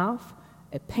your mouth,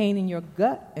 a pain in your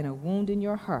gut, and a wound in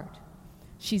your heart.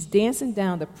 She's dancing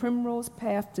down the primrose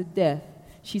path to death.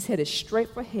 She's headed straight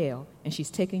for hell, and she's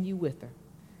taking you with her.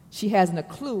 She hasn't a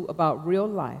clue about real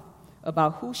life,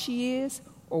 about who she is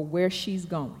or where she's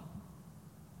going."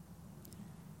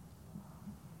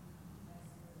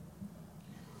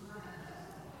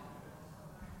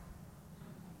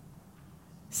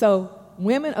 So,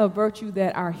 women of virtue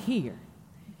that are here,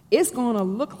 it's going to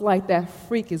look like that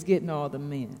freak is getting all the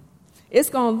men. It's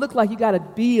going to look like you got to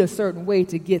be a certain way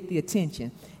to get the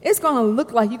attention. It's going to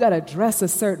look like you got to dress a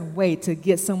certain way to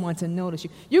get someone to notice you.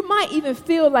 You might even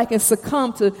feel like and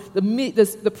succumb to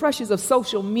the pressures of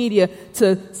social media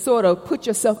to sort of put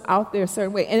yourself out there a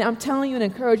certain way. And I'm telling you and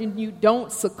encouraging you,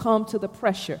 don't succumb to the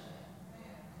pressure.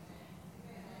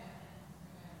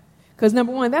 Because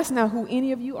number one, that's not who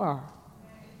any of you are.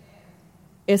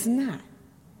 It's not.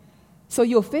 So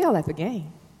you'll fail at the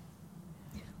game.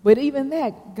 But even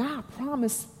that, God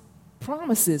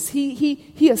promises.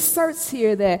 He asserts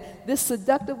here that this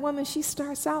seductive woman, she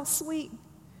starts out sweet.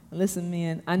 And listen,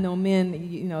 men, I know men,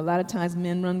 a lot of times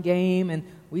men run game, and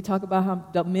we talk about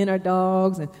how men are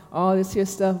dogs and all this here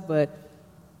stuff, but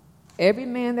every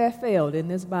man that failed in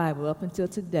this Bible up until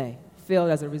today failed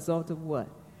as a result of what?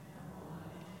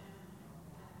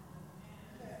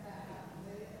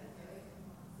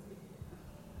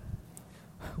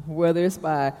 Whether it's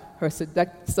by her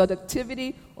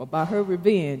seductivity or by her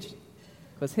revenge,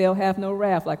 because hell hath no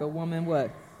wrath like a woman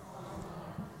what?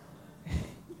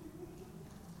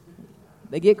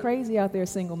 They get crazy out there,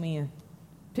 single men.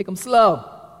 Pick them slow.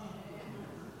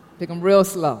 Pick them real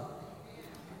slow.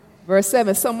 Verse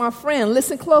 7, "So my friend,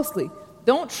 listen closely.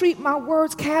 Don't treat my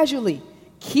words casually.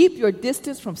 Keep your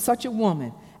distance from such a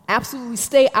woman. Absolutely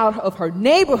stay out of her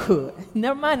neighborhood.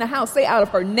 Never mind the house, stay out of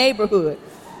her neighborhood.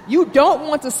 You don't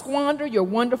want to squander your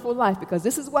wonderful life, because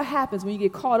this is what happens when you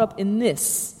get caught up in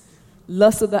this.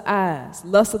 Lust of the eyes,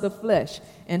 lust of the flesh,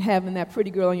 and having that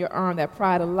pretty girl on your arm, that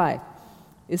pride of life.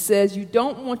 It says you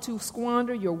don't want to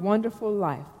squander your wonderful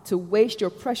life, to waste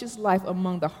your precious life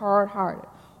among the hard-hearted.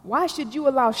 Why should you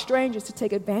allow strangers to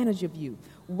take advantage of you?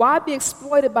 Why be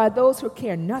exploited by those who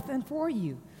care nothing for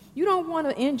you? You don't want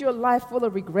to end your life full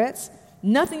of regrets,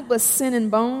 nothing but sin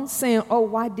and bones, saying, oh,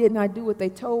 why didn't I do what they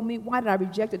told me? Why did I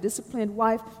reject a disciplined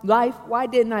life? Why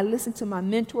didn't I listen to my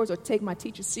mentors or take my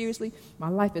teachers seriously? My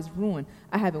life is ruined.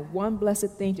 I haven't one blessed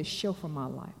thing to show for my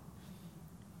life.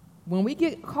 When we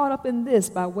get caught up in this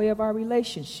by way of our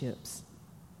relationships,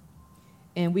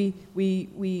 and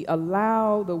we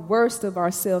allow the worst of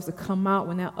ourselves to come out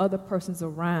when that other person's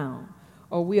around,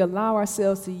 or we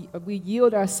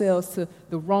yield ourselves to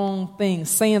the wrong thing,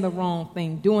 saying the wrong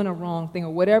thing, doing the wrong thing,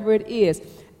 or whatever it is,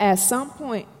 at some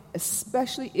point,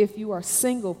 especially if you are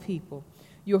single people,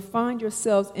 you'll find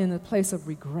yourselves in a place of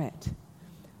regret.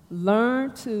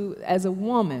 Learn to, as a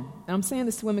woman, and I'm saying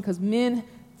this to women because men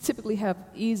typically have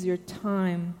easier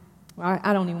time. Well,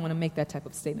 I don't even want to make that type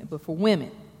of statement, but for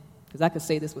women, because I could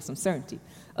say this with some certainty,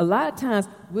 a lot of times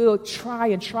we'll try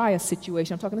a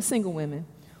situation. I'm talking to single women.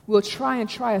 We'll try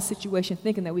a situation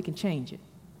thinking that we can change it.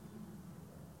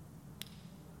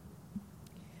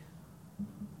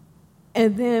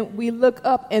 And then we look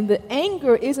up, and the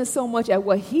anger isn't so much at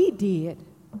what he did.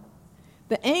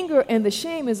 The anger and the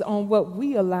shame is on what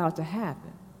we allowed to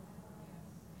happen.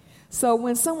 So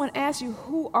when someone asks you,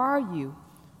 who are you?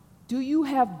 Do you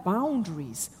have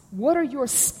boundaries? What are your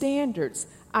standards?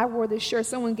 I wore this shirt.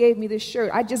 Someone gave me this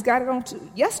shirt. I just got it on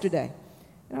yesterday.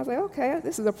 And I was like, okay,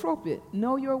 this is appropriate.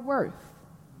 Know your worth.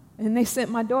 And they sent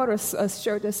my daughter a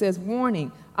shirt that says,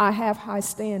 warning, I have high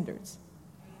standards.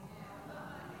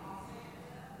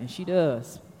 And she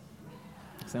does.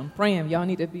 So I'm praying. Y'all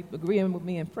need to be agreeing with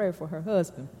me in prayer for her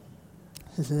husband.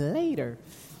 Later.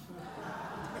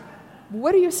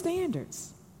 What are your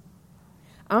standards?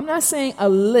 I'm not saying a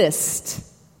list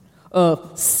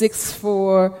of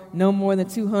 6'4", no more than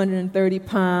 230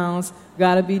 pounds,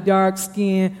 gotta be dark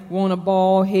skinned, want a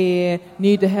bald head,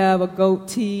 need to have a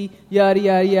goatee, yada,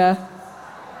 yada, yada.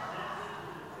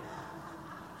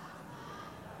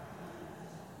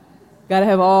 Gotta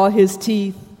have all his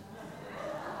teeth.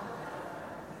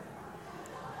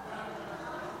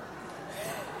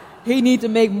 he need to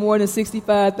make more than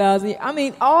 $65,000. I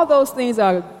mean, all those things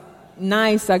are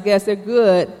nice, I guess they're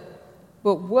good,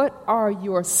 but what are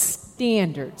your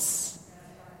standards?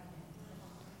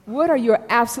 What are your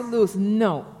absolutes?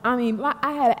 No. I mean,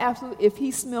 I had an absolute, if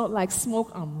he smelled like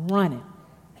smoke, I'm running.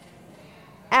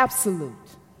 Absolute.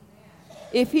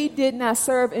 If he did not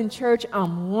serve in church,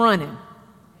 I'm running.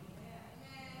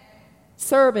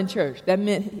 Serve in church. That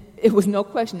meant it was no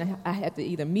question I had to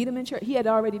either meet him in church. He had to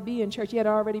already be in church. He had to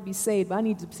already be saved. But I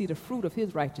need to see the fruit of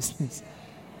his righteousness.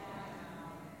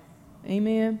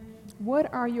 Amen.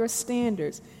 What are your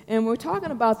standards? And we're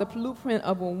talking about the blueprint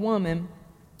of a woman.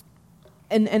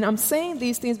 And I'm saying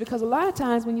these things because a lot of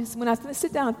times when I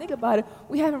sit down and think about it,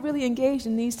 we haven't really engaged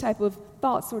in these type of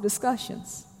thoughts or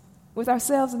discussions with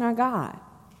ourselves and our God.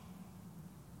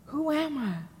 Who am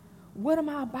I? What am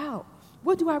I about?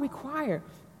 What do I require?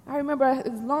 I remember a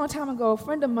long time ago, a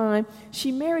friend of mine,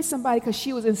 she married somebody because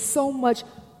she was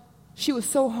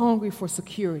so hungry for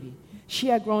security. She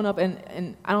had grown up,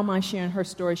 and I don't mind sharing her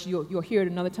story. You'll hear it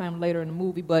another time later in the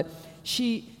movie, but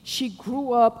she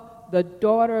grew up, the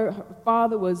daughter, her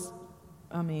father was,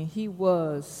 he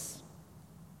was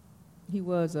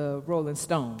a Rolling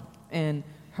Stone. And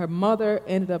her mother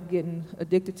ended up getting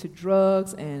addicted to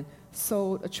drugs and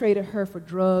traded her for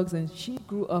drugs, and she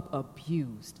grew up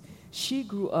abused. She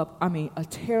grew up, a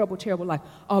terrible, terrible life.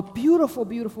 A beautiful,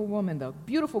 beautiful woman, though,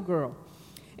 beautiful girl.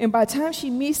 And by the time she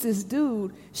meets this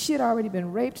dude, she had already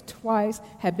been raped twice,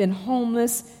 had been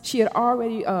homeless. She had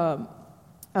already,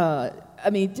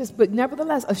 but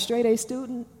nevertheless, a straight A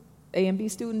student, A and B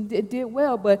student, did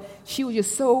well, but she was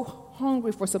just so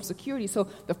hungry for some security. So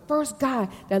the first guy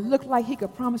that looked like he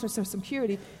could promise her some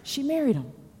security, she married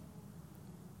him.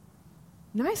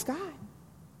 Nice guy,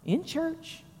 in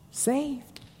church,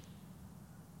 saved.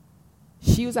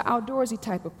 She was an outdoorsy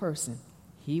type of person.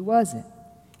 He wasn't.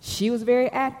 She was very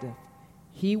active.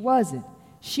 He wasn't.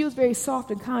 She was very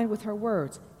soft and kind with her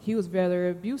words. He was very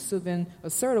abusive and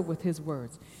assertive with his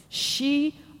words.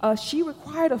 She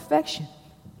required affection.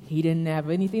 He didn't have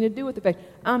anything to do with affection.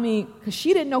 Because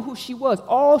she didn't know who she was.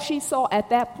 All she saw at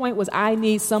that point was, I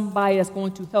need somebody that's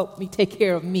going to help me take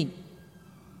care of me.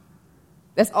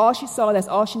 That's all she saw, that's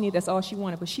all she needed, that's all she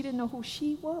wanted. But she didn't know who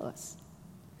she was.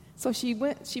 So she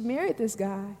married this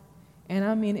guy,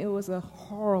 and it was a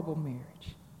horrible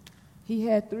marriage. He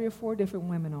had 3 or 4 different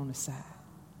women on the side.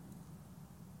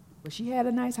 But she had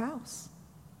a nice house.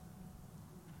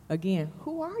 Again,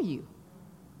 who are you?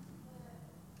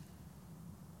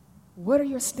 What are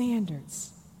your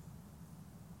standards?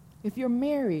 If you're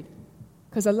married,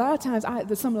 because a lot of times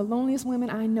some of the loneliest women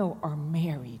I know are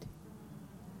married.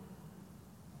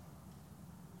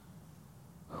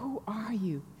 Who are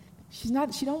you? She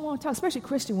don't want to talk, especially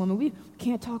Christian women. We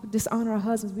can't dishonor our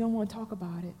husbands. We don't want to talk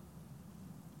about it.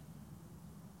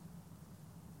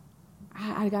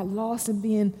 I got lost in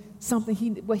being something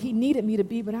what he needed me to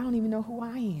be, but I don't even know who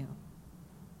I am.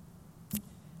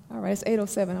 All right, it's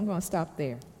 8:07. I'm going to stop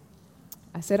there.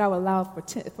 I said I would allow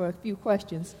for a few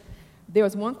questions. There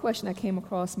was one question that came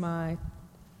across I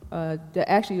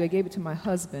gave it to my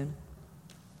husband.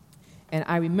 And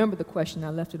I remember the question, I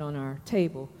left it on our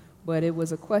table, but it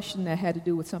was a question that had to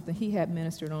do with something he had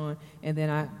ministered on, and then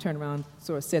I turned around and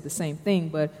sort of said the same thing.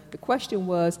 But the question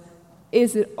was,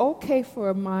 is it okay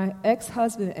for my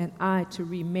ex-husband and I to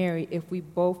remarry if we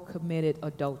both committed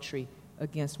adultery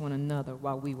against one another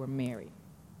while we were married?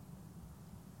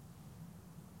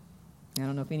 I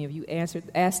don't know if any of you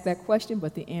asked that question,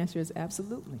 but the answer is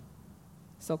absolutely.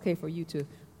 It's okay for you to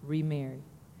remarry.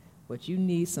 But you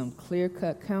need some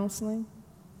clear-cut counseling.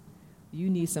 You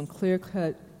need some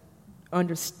clear-cut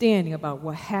understanding about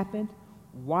what happened.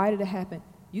 Why did it happen?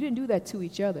 You didn't do that to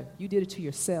each other. You did it to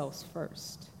yourselves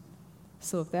first.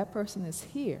 So if that person is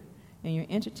here and you're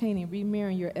entertaining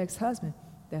remarrying your ex-husband,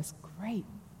 that's great.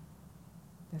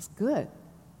 That's good.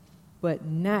 But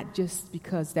not just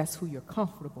because that's who you're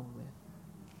comfortable with.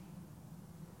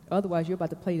 Otherwise, you're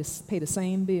about to pay the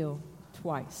same bill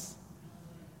twice.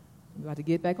 You're about to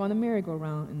get back on the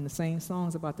merry-go-round and the same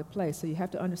song's about to play. So you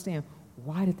have to understand,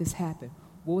 why did this happen?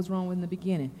 What was wrong in the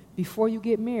beginning? Before you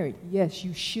get married, yes,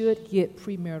 you should get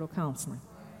premarital counseling.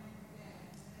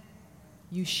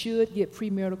 You should get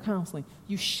premarital counseling.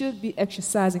 You should be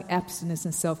exercising abstinence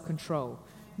and self-control.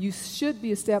 You should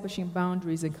be establishing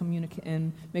boundaries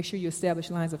and make sure you establish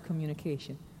lines of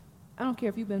communication. I don't care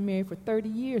if you've been married for 30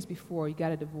 years before you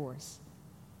got a divorce.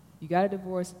 You got a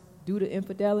divorce due to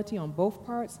infidelity on both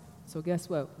parts. So guess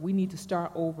what? We need to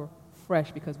start over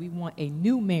fresh because we want a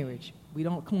new marriage. We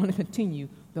don't want to continue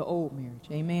the old marriage.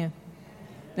 Amen?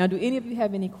 Now, do any of you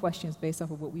have any questions based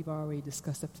off of what we've already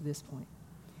discussed up to this point?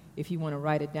 If you want to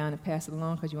write it down and pass it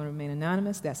along because you want to remain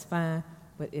anonymous, that's fine.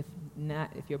 But if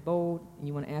not, if you're bold and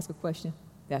you want to ask a question,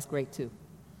 that's great too.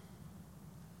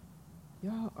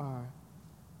 Y'all are.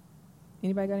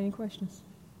 Anybody got any questions?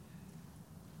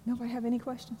 Nobody have any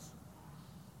questions?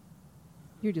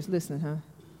 You're just listening, huh?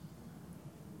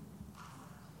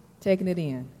 Taking it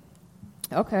in.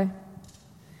 Okay.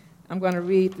 I'm going to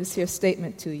read this here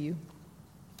statement to you,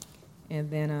 and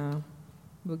then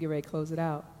we'll get ready to close it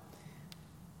out.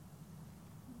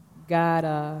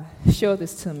 God showed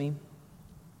this to me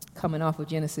coming off of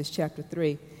Genesis chapter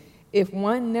 3. If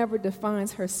one never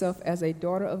defines herself as a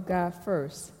daughter of God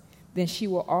first, then she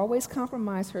will always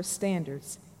compromise her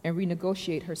standards and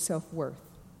renegotiate her self-worth.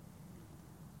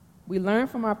 We learn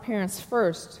from our parents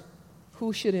first,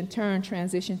 who should in turn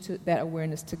transition to that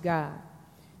awareness to God.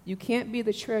 You can't be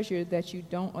the treasure that you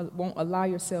won't allow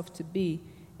yourself to be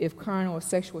if carnal or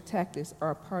sexual tactics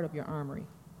are a part of your armory.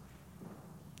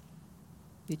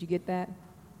 Did you get that?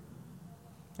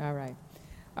 All right.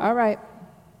 All right.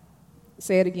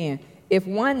 Say it again. If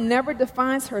one never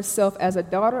defines herself as a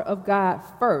daughter of God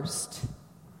first,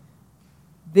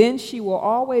 then she will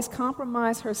always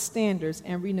compromise her standards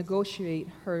and renegotiate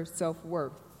her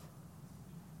self-worth.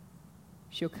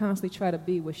 She'll constantly try to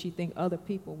be what she thinks other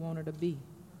people want her to be.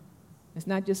 It's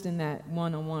not just in that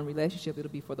one-on-one relationship.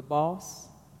 It'll be for the boss.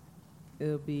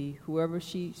 It'll be whoever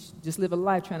she just live a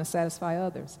life trying to satisfy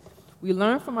others. We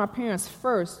learn from our parents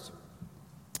first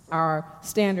our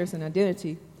standards and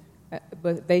identity,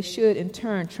 but they should in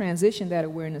turn transition that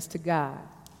awareness to God.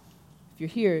 If you're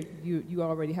here, you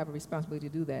already have a responsibility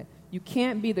to do that. You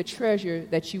can't be the treasure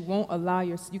that you won't allow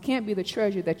you can't be the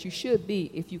treasure that you should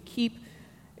be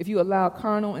if you allow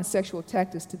carnal and sexual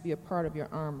tactics to be a part of your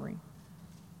armory.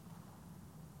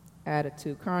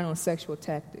 Attitude, carnal and sexual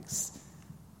tactics,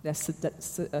 that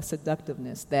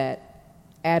seductiveness, that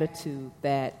attitude,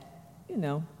 that,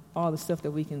 all the stuff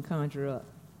that we can conjure up.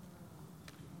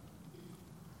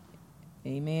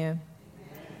 Amen?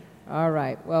 All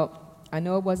right. Well, I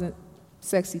know it wasn't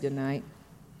sexy tonight,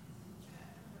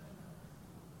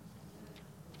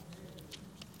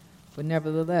 but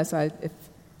nevertheless, if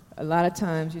a lot of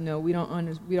times, we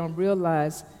don't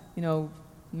realize,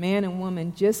 man and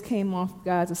woman just came off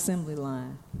God's assembly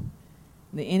line.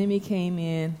 The enemy came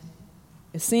in.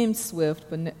 It seemed swift,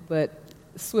 but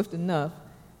swift enough,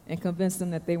 and convinced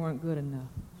them that they weren't good enough.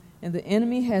 And the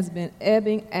enemy has been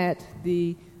ebbing at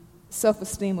the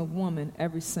self-esteem of woman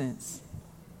ever since.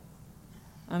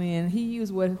 I mean, he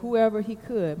used whoever he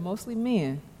could, mostly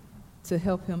men, to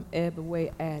help him ebb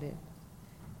away at it.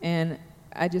 And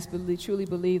I just truly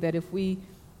believe that if we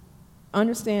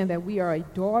understand that we are a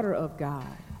daughter of God,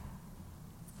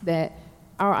 that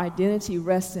our identity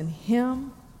rests in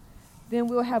him, then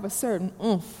we'll have a certain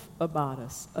oomph about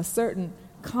us, a certain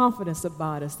confidence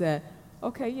about us that,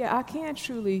 okay, yeah, I can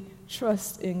truly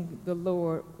trust in the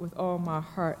Lord with all my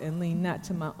heart and lean not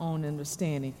to my own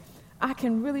understanding. I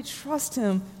can really trust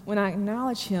him when I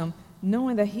acknowledge him,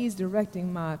 knowing that he's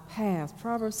directing my path.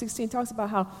 Proverbs 16 talks about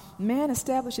how man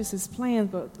establishes his plans,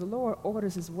 but the Lord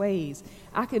orders his ways.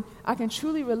 I can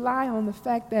truly rely on the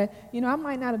fact that, I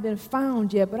might not have been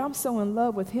found yet, but I'm so in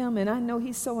love with him, and I know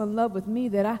he's so in love with me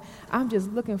that I'm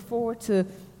just looking forward to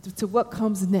what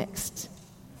comes next.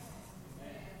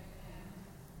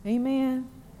 Amen.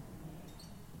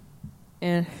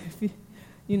 And,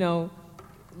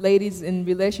 ladies in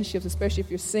relationships, especially if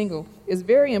you're single, it's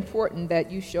very important that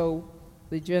you show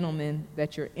the gentleman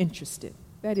that you're interested.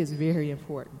 That is very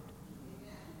important.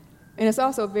 And it's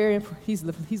also very important.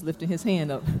 He's lifting his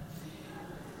hand up.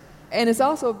 And it's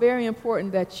also very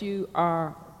important that you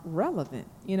are relevant.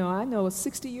 I know a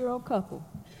 60-year-old couple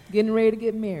getting ready to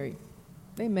get married.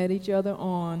 They met each other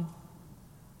on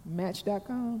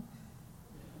Match.com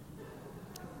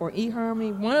or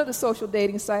eHarmony, one of the social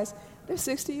dating sites. They're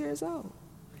 60 years old.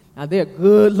 Now, they're a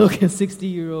good-looking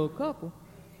 60-year-old couple,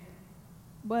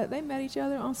 but they met each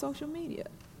other on social media.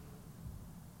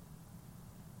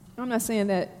 I'm not saying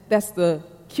that that's the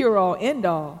cure-all,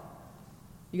 end-all.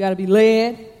 You got to be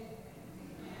led.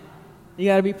 You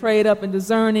got to be prayed up and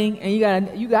discerning, and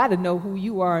you got to know who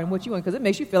you are and what you want, because it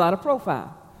makes you fill out a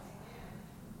profile.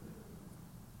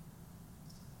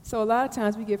 So a lot of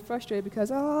times we get frustrated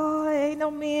because, ain't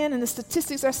no men, and the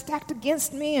statistics are stacked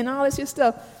against me, and all this here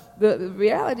stuff. The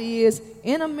reality is,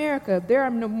 in America, there are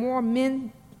more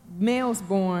males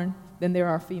born than there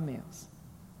are females.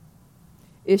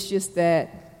 It's just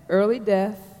that early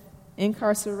death,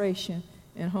 incarceration,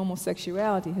 and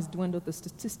homosexuality has dwindled the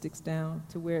statistics down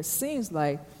to where it seems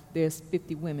like there's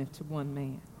 50 women to one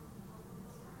man.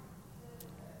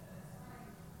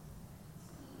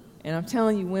 And I'm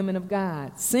telling you, women of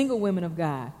God, single women of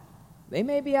God, They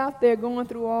may be out there going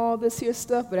through all this here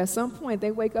stuff, but at some point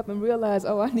they wake up and realize,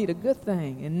 oh, I need a good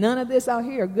thing. And none of this out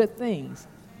here are good things.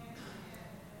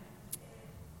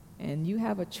 And you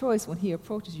have a choice when he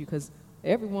approaches you, because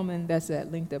every woman that's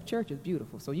at Linked Up Church is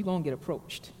beautiful, so you're going to get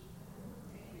approached.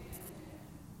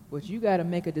 But you got to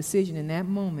make a decision in that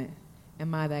moment.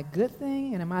 Am I that good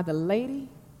thing, and am I the lady?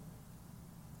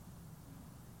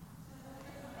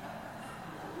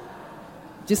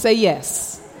 Just say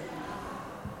yes.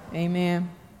 Amen.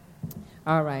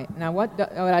 All right. Now, what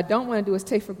I don't want to do is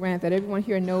take for granted that everyone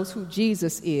here knows who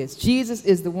Jesus is. Jesus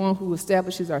is the one who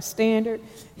establishes our standard.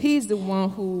 He's the one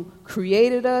who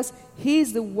created us.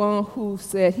 He's the one who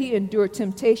said he endured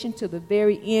temptation to the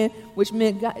very end, which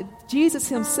meant Jesus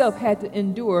himself had to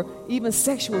endure even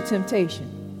sexual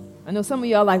temptation. I know some of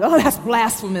y'all are like, oh, that's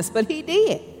blasphemous, but he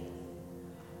did.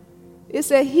 It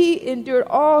said he endured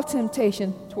all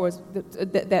temptation towards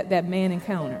that man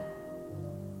encounter.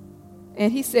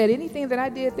 And he said, anything that I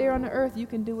did there on the earth, you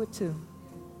can do it too.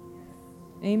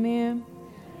 Amen.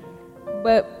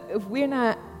 But if we're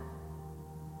not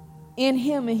in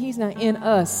him and he's not in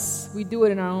us, we do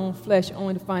it in our own flesh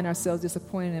only to find ourselves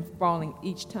disappointed and falling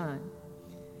each time.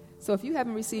 So if you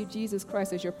haven't received Jesus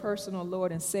Christ as your personal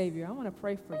Lord and Savior, I want to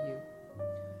pray for you.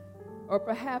 Or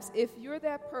perhaps if you're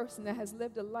that person that has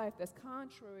lived a life that's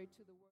contrary to the